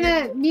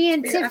your, Me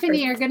and for your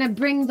Tiffany efforts. are gonna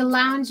bring the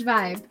lounge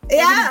vibe.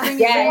 Yeah. Bring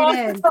it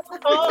right in.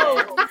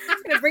 Oh, We're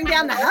gonna bring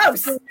down the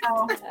house.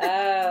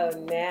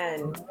 Oh,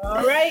 man.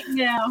 all right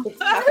now.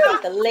 Talk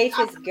about the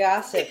latest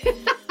gossip.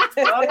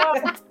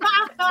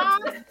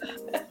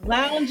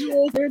 Lounge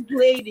with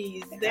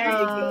ladies. There you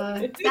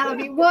go. That'll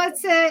be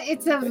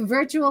it's a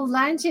virtual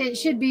lunch. It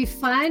should be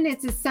fun.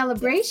 It's a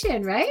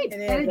celebration, right? It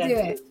is. Gotta do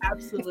it.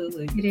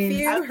 Absolutely. It is.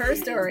 Few her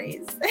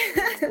stories.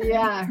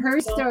 Yeah,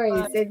 her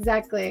stories,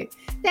 exactly.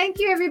 Thank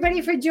you,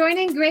 everybody, for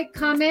joining. Great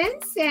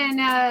comments, and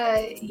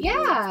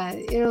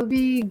it'll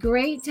be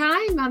great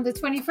time on the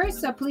 21st.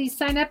 So please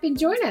sign up and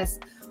join us,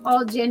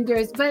 all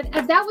genders. But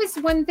that was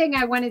one thing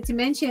I wanted to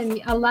mention.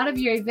 A lot of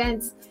your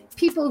events,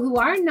 people who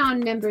are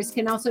non-members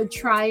can also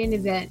try an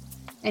event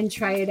and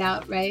try it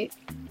out, right?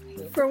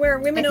 For where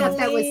women I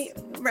thought only,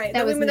 that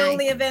the was women nice.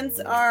 only events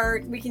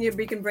are, we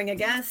can bring a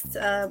guest,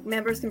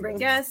 members can bring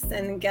guests,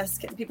 and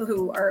people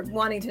who are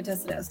wanting to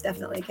test it out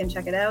definitely can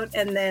check it out.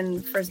 And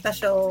then for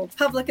special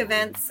public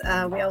events,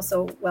 we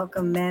also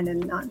welcome men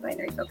and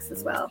non-binary folks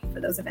as well for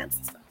those events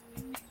as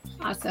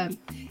well. Awesome.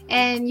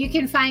 And you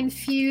can find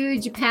Few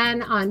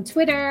Japan on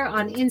Twitter,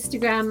 on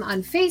Instagram,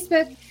 on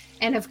Facebook,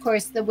 and of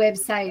course the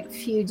website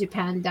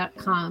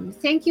fewjapan.com.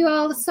 Thank you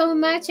all so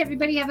much.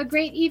 Everybody have a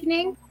great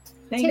evening.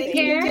 Thank Take you.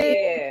 care.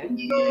 Yeah. Thank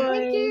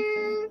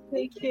you.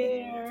 Take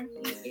care.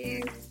 Thank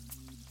you.